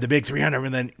 well, we had the big 300,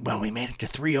 and then, well, we made it to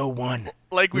 301.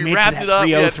 Like, we wrapped it up.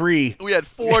 303. We had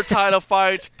 4 title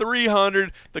fights,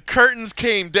 300. The curtains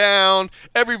came down.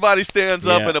 Everybody stands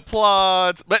up and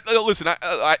applauds. But listen,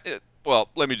 well,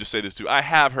 let me just say this, too. I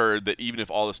have heard that even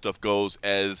if all this stuff goes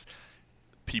as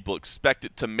people expect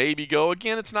it to maybe go.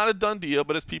 Again, it's not a done deal,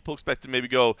 but as people expect it to maybe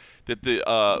go, that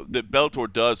that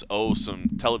Bellator does owe some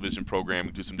television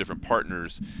programming to some different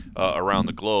partners around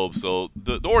the globe. So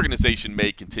the organization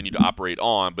may continue to operate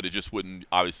on, but it just wouldn't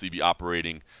obviously be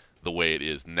operating the way it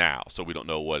is now. So we don't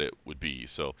know what it would be.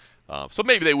 So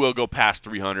maybe they will go past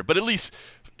 300, but at least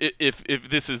if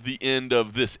this is the end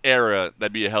of this era,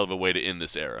 that'd be a hell of a way to end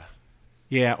this era.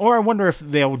 Yeah, or I wonder if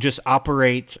they'll just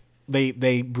operate.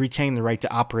 They retain the right to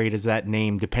operate as that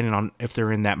name depending on if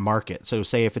they're in that market. So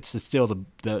say if it's still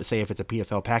say if it's a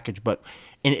PFL package, but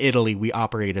in Italy we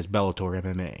operate as Bellator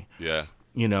MMA. Yeah.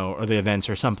 Or the events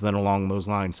or something along those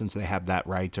lines since they have that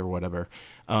right or whatever.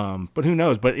 But who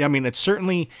knows? But I mean, it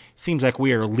certainly seems like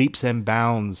we are leaps and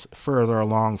bounds further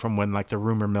along from when like the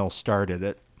rumor mill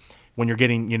started. When you're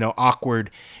getting, awkward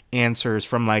answers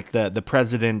from like the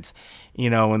president,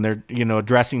 and they're,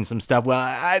 addressing some stuff. Well,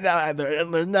 I know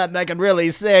there's nothing I can really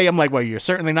say. I'm like, well, you're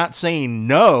certainly not saying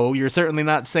no. You're certainly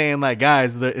not saying like,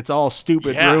 guys, it's all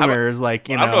stupid rumors. I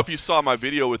don't know if you saw my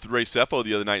video with Ray Sefo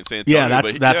the other night in San Antonio. Yeah,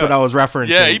 that's what I was referencing.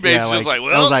 Yeah, he basically was like,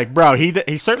 well, I was like, bro,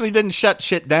 he certainly didn't shut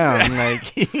shit down. Like,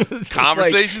 he was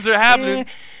conversations are happening.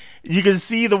 You can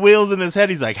see the wheels in his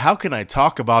head. He's like, how can I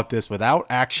talk about this without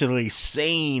actually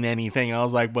saying anything? I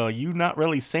was like, well, you not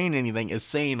really saying anything is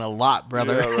saying a lot,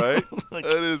 brother. Yeah, right? Like,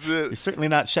 that is it. You're certainly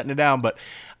not shutting it down. But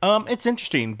it's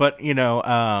interesting. But, it's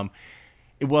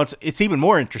even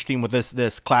more interesting with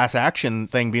this class action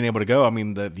thing being able to go. I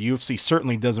mean, the UFC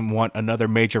certainly doesn't want another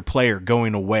major player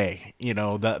going away.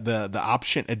 The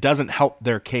option, it doesn't help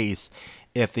their case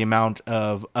if the amount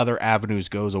of other avenues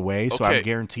goes away. So I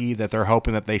guarantee that they're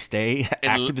hoping that they stay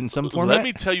active in some format. Let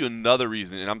me tell you another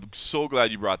reason, and I'm so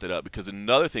glad you brought that up, because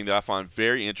another thing that I find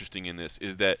very interesting in this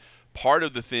is that part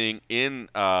of the thing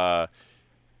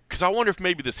because I wonder if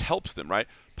maybe this helps them, right?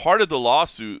 Part of the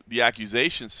lawsuit, the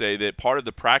accusations say that part of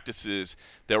the practices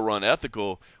that were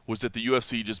unethical was that the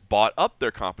UFC just bought up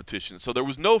their competition. So there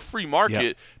was no free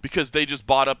market because they just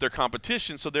bought up their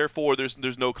competition. So therefore,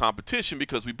 there's no competition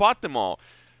because we bought them all.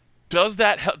 Does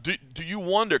that help? Do you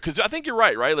wonder? Because I think you're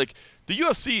right? Like the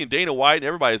UFC and Dana White and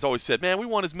everybody has always said, man, we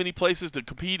want as many places to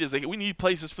compete as we need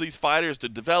places for these fighters to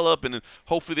develop, and then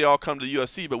hopefully they all come to the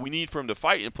UFC. But we need for them to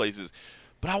fight in places.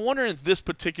 But I wonder in this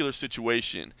particular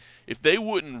situation if they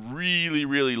wouldn't really,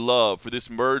 really love for this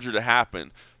merger to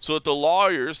happen so that the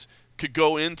lawyers could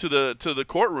go into the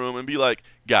courtroom and be like,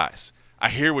 guys, I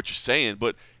hear what you're saying,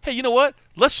 but hey, you know what?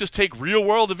 Let's just take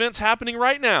real-world events happening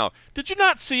right now. Did you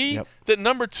not see that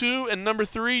number 2 and number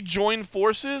 3 joined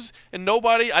forces, and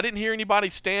I didn't hear anybody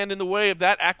stand in the way of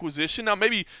that acquisition? Now,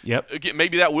 maybe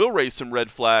that will raise some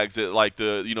red flags, at, like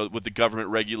with the government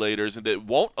regulators, and that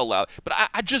won't allow. But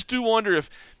I just do wonder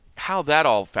how that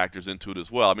all factors into it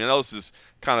as well. I mean, I know this is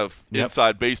kind of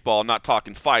inside baseball, not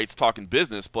talking fights, talking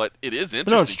business, but it is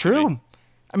interesting. No, it's true.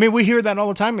 I mean, we hear that all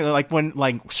the time. Like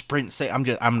when Sprint say, I'm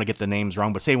gonna get the names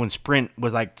wrong, but say when Sprint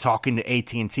was like talking to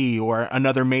AT&T or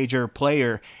another major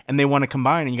player, and they want to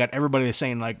combine, and you got everybody that's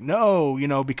saying like,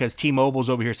 no, because T-Mobile's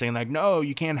over here saying like, no,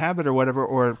 you can't have it or whatever,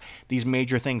 or these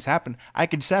major things happen. I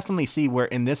could definitely see where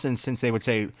in this instance they would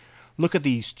say, look at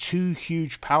these 2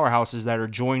 huge powerhouses that are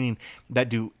joining, that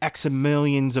do X of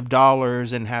millions of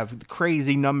dollars and have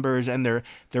crazy numbers, and their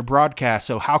broadcast.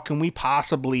 So how can we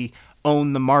possibly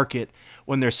own the market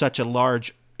when there's such a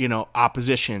large,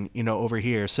 opposition, over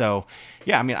here? So,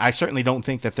 yeah, I mean, I certainly don't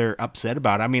think that they're upset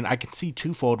about it. I mean, I can see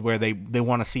twofold where they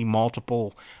want to see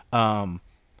multiple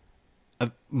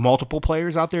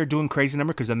players out there doing crazy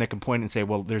numbers, because then they can point and say,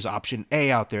 well, there's option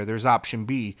A out there, there's option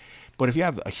B. But if you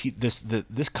have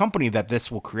this company that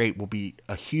this will create will be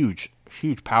a huge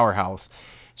powerhouse.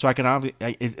 So I can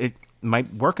it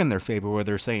might work in their favor, where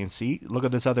they're saying, see, look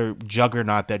at this other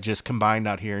juggernaut that just combined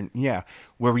out here. And yeah,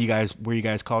 where were you guys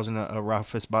causing a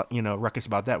ruckus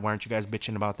about that? Why aren't you guys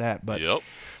bitching about that? But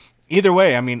either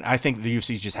way, I mean, I think the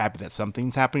UFC is just happy that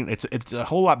something's happening. It's a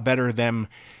whole lot better them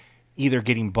either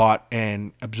getting bought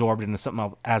and absorbed into something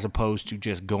else as opposed to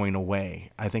just going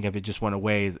away. I think if it just went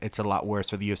away, it's a lot worse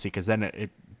for the UFC, because then it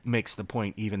makes the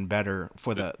point even better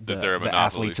for the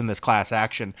athletes in this class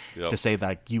action to say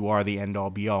that you are the end all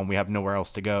be all and we have nowhere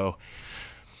else to go.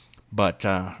 But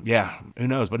who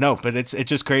knows? But it's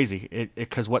just crazy.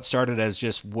 Because what started as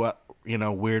just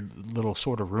weird little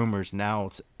sort of rumors, now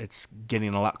it's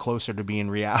getting a lot closer to being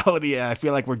reality. I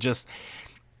feel like we're just,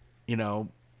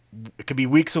 it could be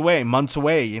weeks away, months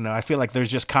away. I feel like there's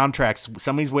just contracts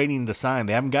somebody's waiting to sign.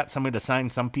 They haven't got somebody to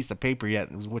sign some piece of paper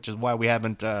yet, which is why we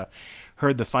haven't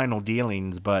heard the final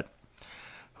dealings. But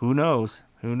who knows?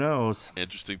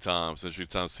 Interesting times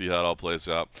to see how it all plays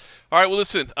out. All right, well,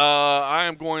 listen, I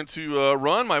am going to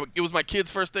run. It was my kid's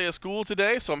first day of school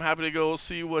today, so I'm happy to go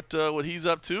see what he's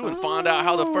up to and find out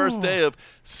how the first day of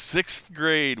 6th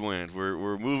grade went.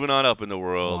 We're moving on up in the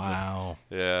world. Wow.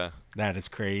 Yeah. That is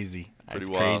crazy. Pretty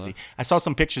That's wild, crazy. huh? I saw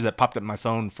some pictures that popped up on my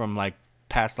phone from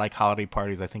past holiday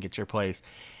parties, I think at your place,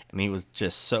 and he was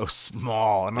just so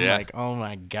small, and I'm like, oh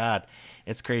my God.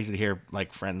 It's crazy to hear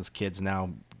friends, kids now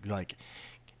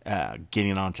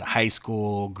getting on to high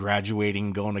school,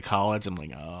 graduating, going to college. I'm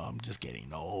like, oh, I'm just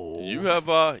getting old.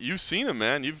 You've seen him,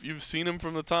 man. You've seen him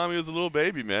from the time he was a little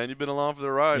baby, man. You've been along for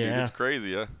the ride, dude. It's crazy,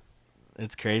 yeah.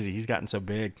 It's crazy. He's gotten so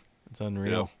big. It's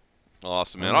unreal. Yeah.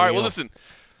 Awesome, man. All right, well, listen.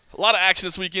 A lot of action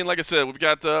this weekend. Like I said, we've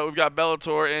got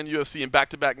Bellator and UFC in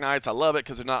back-to-back nights. I love it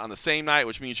because they're not on the same night,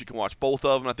 which means you can watch both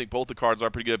of them. I think both the cards are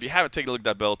pretty good. If you haven't taken a look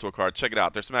at that Bellator card, check it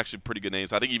out. There's some actually pretty good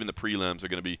names. I think even the prelims are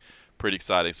going to be pretty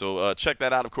exciting. So check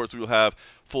that out. Of course, we will have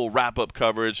full wrap-up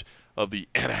coverage of the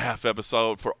and a half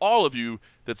episode for all of you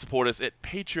that support us at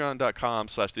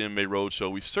patreon.com/the MMA Roadshow.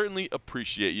 We certainly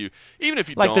appreciate you, even if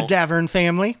you don't. Like the Davern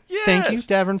family. Yes. Thank you,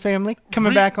 Davern family.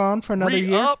 Coming back on for another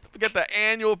year. We got the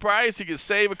annual price. You can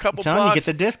save a couple bucks. You get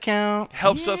the discount.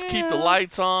 Helps us keep the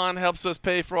lights on. Helps us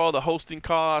pay for all the hosting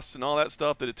costs and all that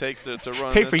stuff that it takes to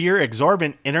run Pay for your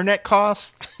exorbitant internet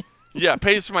costs. Yeah,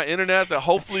 pays for my internet. That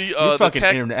hopefully your fucking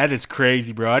internet. That is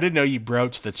crazy, bro. I didn't know you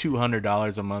broached the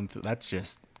 $200 a month. That's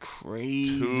just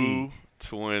crazy.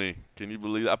 $220. Can you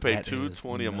believe that? I pay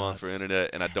 $220 a month for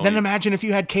internet, and I don't. Then imagine if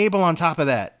you had cable on top of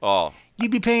that. Oh, you'd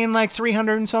be paying like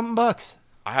 $300 and something bucks.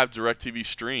 I have DirecTV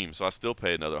Stream, so I still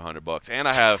pay another $100, and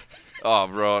I have,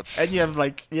 bro. And you have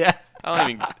I don't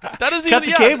even. That doesn't cut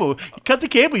even. The cable. Cut the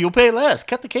cable. You'll pay less.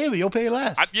 Cut the cable. You'll pay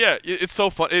less. It's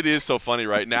so fun. It is so funny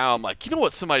right now. I'm like, you know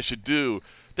what? Somebody should do.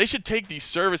 They should take these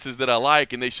services that I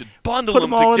like, and they should bundle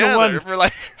them all together. Into one.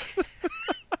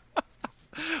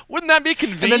 Wouldn't that be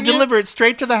convenient? And then deliver it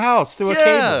straight to the house through a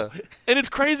cable. And it's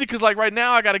crazy because right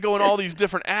now I got to go in all these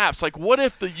different apps. Like, what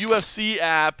if the UFC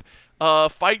app,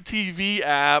 Fight TV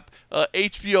app,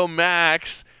 HBO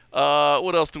Max,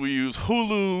 what else do we use?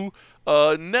 Hulu,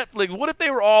 Netflix. What if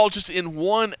they were all just in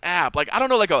one app? Like, I don't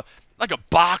know, like a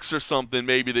box or something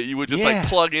maybe that you would just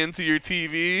plug into your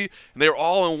TV, and they were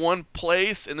all in one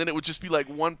place, and then it would just be like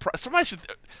one price. Somebody should.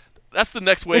 That's the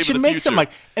next wave of the future. They should make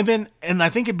some and I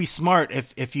think it'd be smart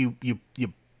if you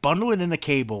bundle it in a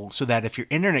cable so that if your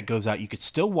internet goes out, you could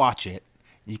still watch it.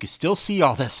 You can still see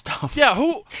all that stuff. Yeah,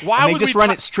 why and would they just we run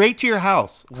it straight to your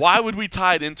house. Why would we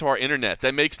tie it into our internet?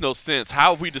 That makes no sense.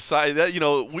 How have we decided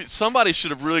that? Somebody should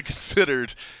have really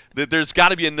considered that there's got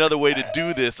to be another way to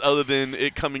do this other than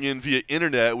it coming in via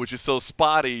internet, which is so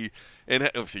spotty. And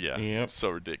so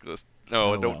ridiculous.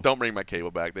 No, don't bring my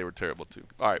cable back. They were terrible too.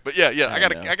 All right, but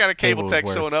I got a cable tech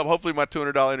showing up. Hopefully my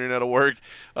 $200 internet will work.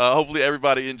 Hopefully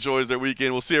everybody enjoys their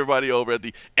weekend. We'll see everybody over at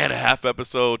the and a half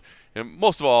episode. And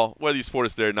most of all, whether you support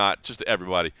us there or not, just to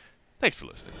everybody, thanks for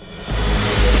listening.